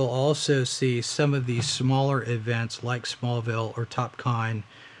think you'll also see some of these smaller events like Smallville or TopCon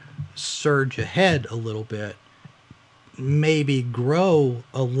surge ahead a little bit, maybe grow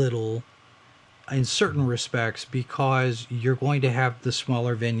a little in certain respects because you're going to have the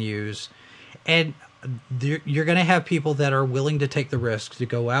smaller venues and you're going to have people that are willing to take the risk to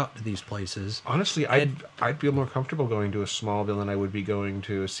go out to these places. Honestly, I'd feel more comfortable going to a Smallville than I would be going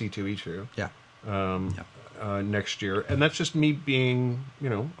to a C2E2. Next year, and that's just me being,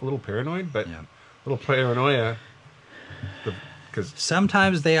 a little paranoid, but a little paranoia. Because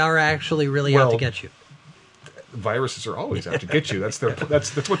sometimes they are actually really out to get you. Viruses are always out to get you. That's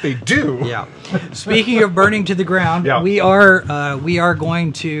what they do. Yeah. Speaking of burning to the ground, we are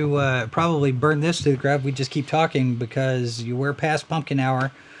going to probably burn this to the ground. We just keep talking because we're past pumpkin hour.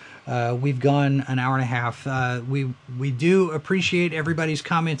 We've gone an hour and a half. We do appreciate everybody's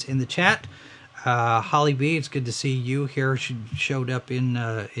comments in the chat. Holly B, it's good to see you here. She showed up in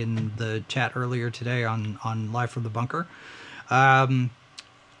the chat earlier today on Live from the Bunker.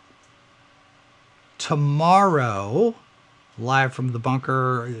 Tomorrow, Live from the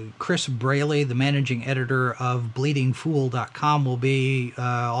Bunker, Chris Braley, the managing editor of bleedingfool.com, will be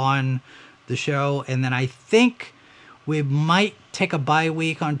on the show. And then I think we might take a bye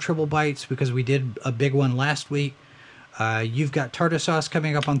week on Triple Bites because we did a big one last week. You've got Tartar Sauce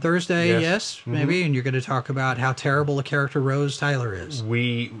coming up on Thursday, yes maybe, and you're going to talk about how terrible a character Rose Tyler is.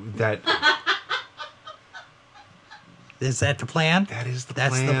 Is that the plan? That is the plan.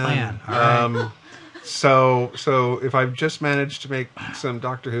 That's the plan. All right. So if I've just managed to make some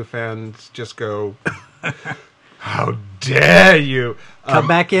Doctor Who fans just go, how dare you? Come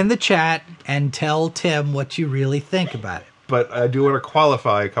back in the chat and tell Tim what you really think about it. But I do want to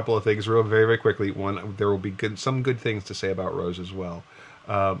qualify a couple of things very, very quickly. One, there will be some good things to say about Rose as well.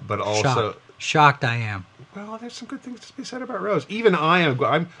 but also shocked I am. Well, there's some good things to be said about Rose. Even I'm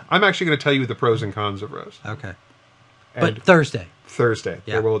actually going to tell you the pros and cons of Rose. Okay. And but Thursday.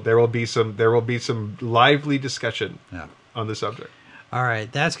 Yeah. There will be some lively discussion on the subject. All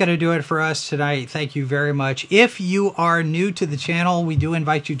right, that's going to do it for us tonight. Thank you very much. If you are new to the channel, we do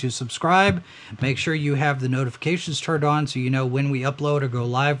invite you to subscribe. Make sure you have the notifications turned on so you know when we upload or go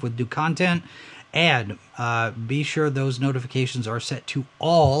live with new content. And be sure those notifications are set to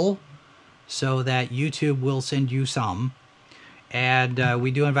all so that YouTube will send you some. And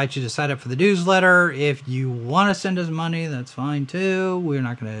we do invite you to sign up for the newsletter. If you want to send us money, that's fine too. We're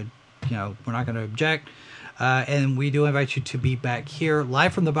not going to object. And we do invite you to be back here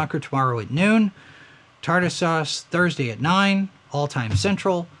live from the bunker tomorrow at noon. Tartar Sauce Thursday at 9, all time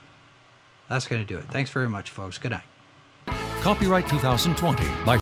Central. That's going to do it. Thanks very much, folks. Good night. Copyright 2020 by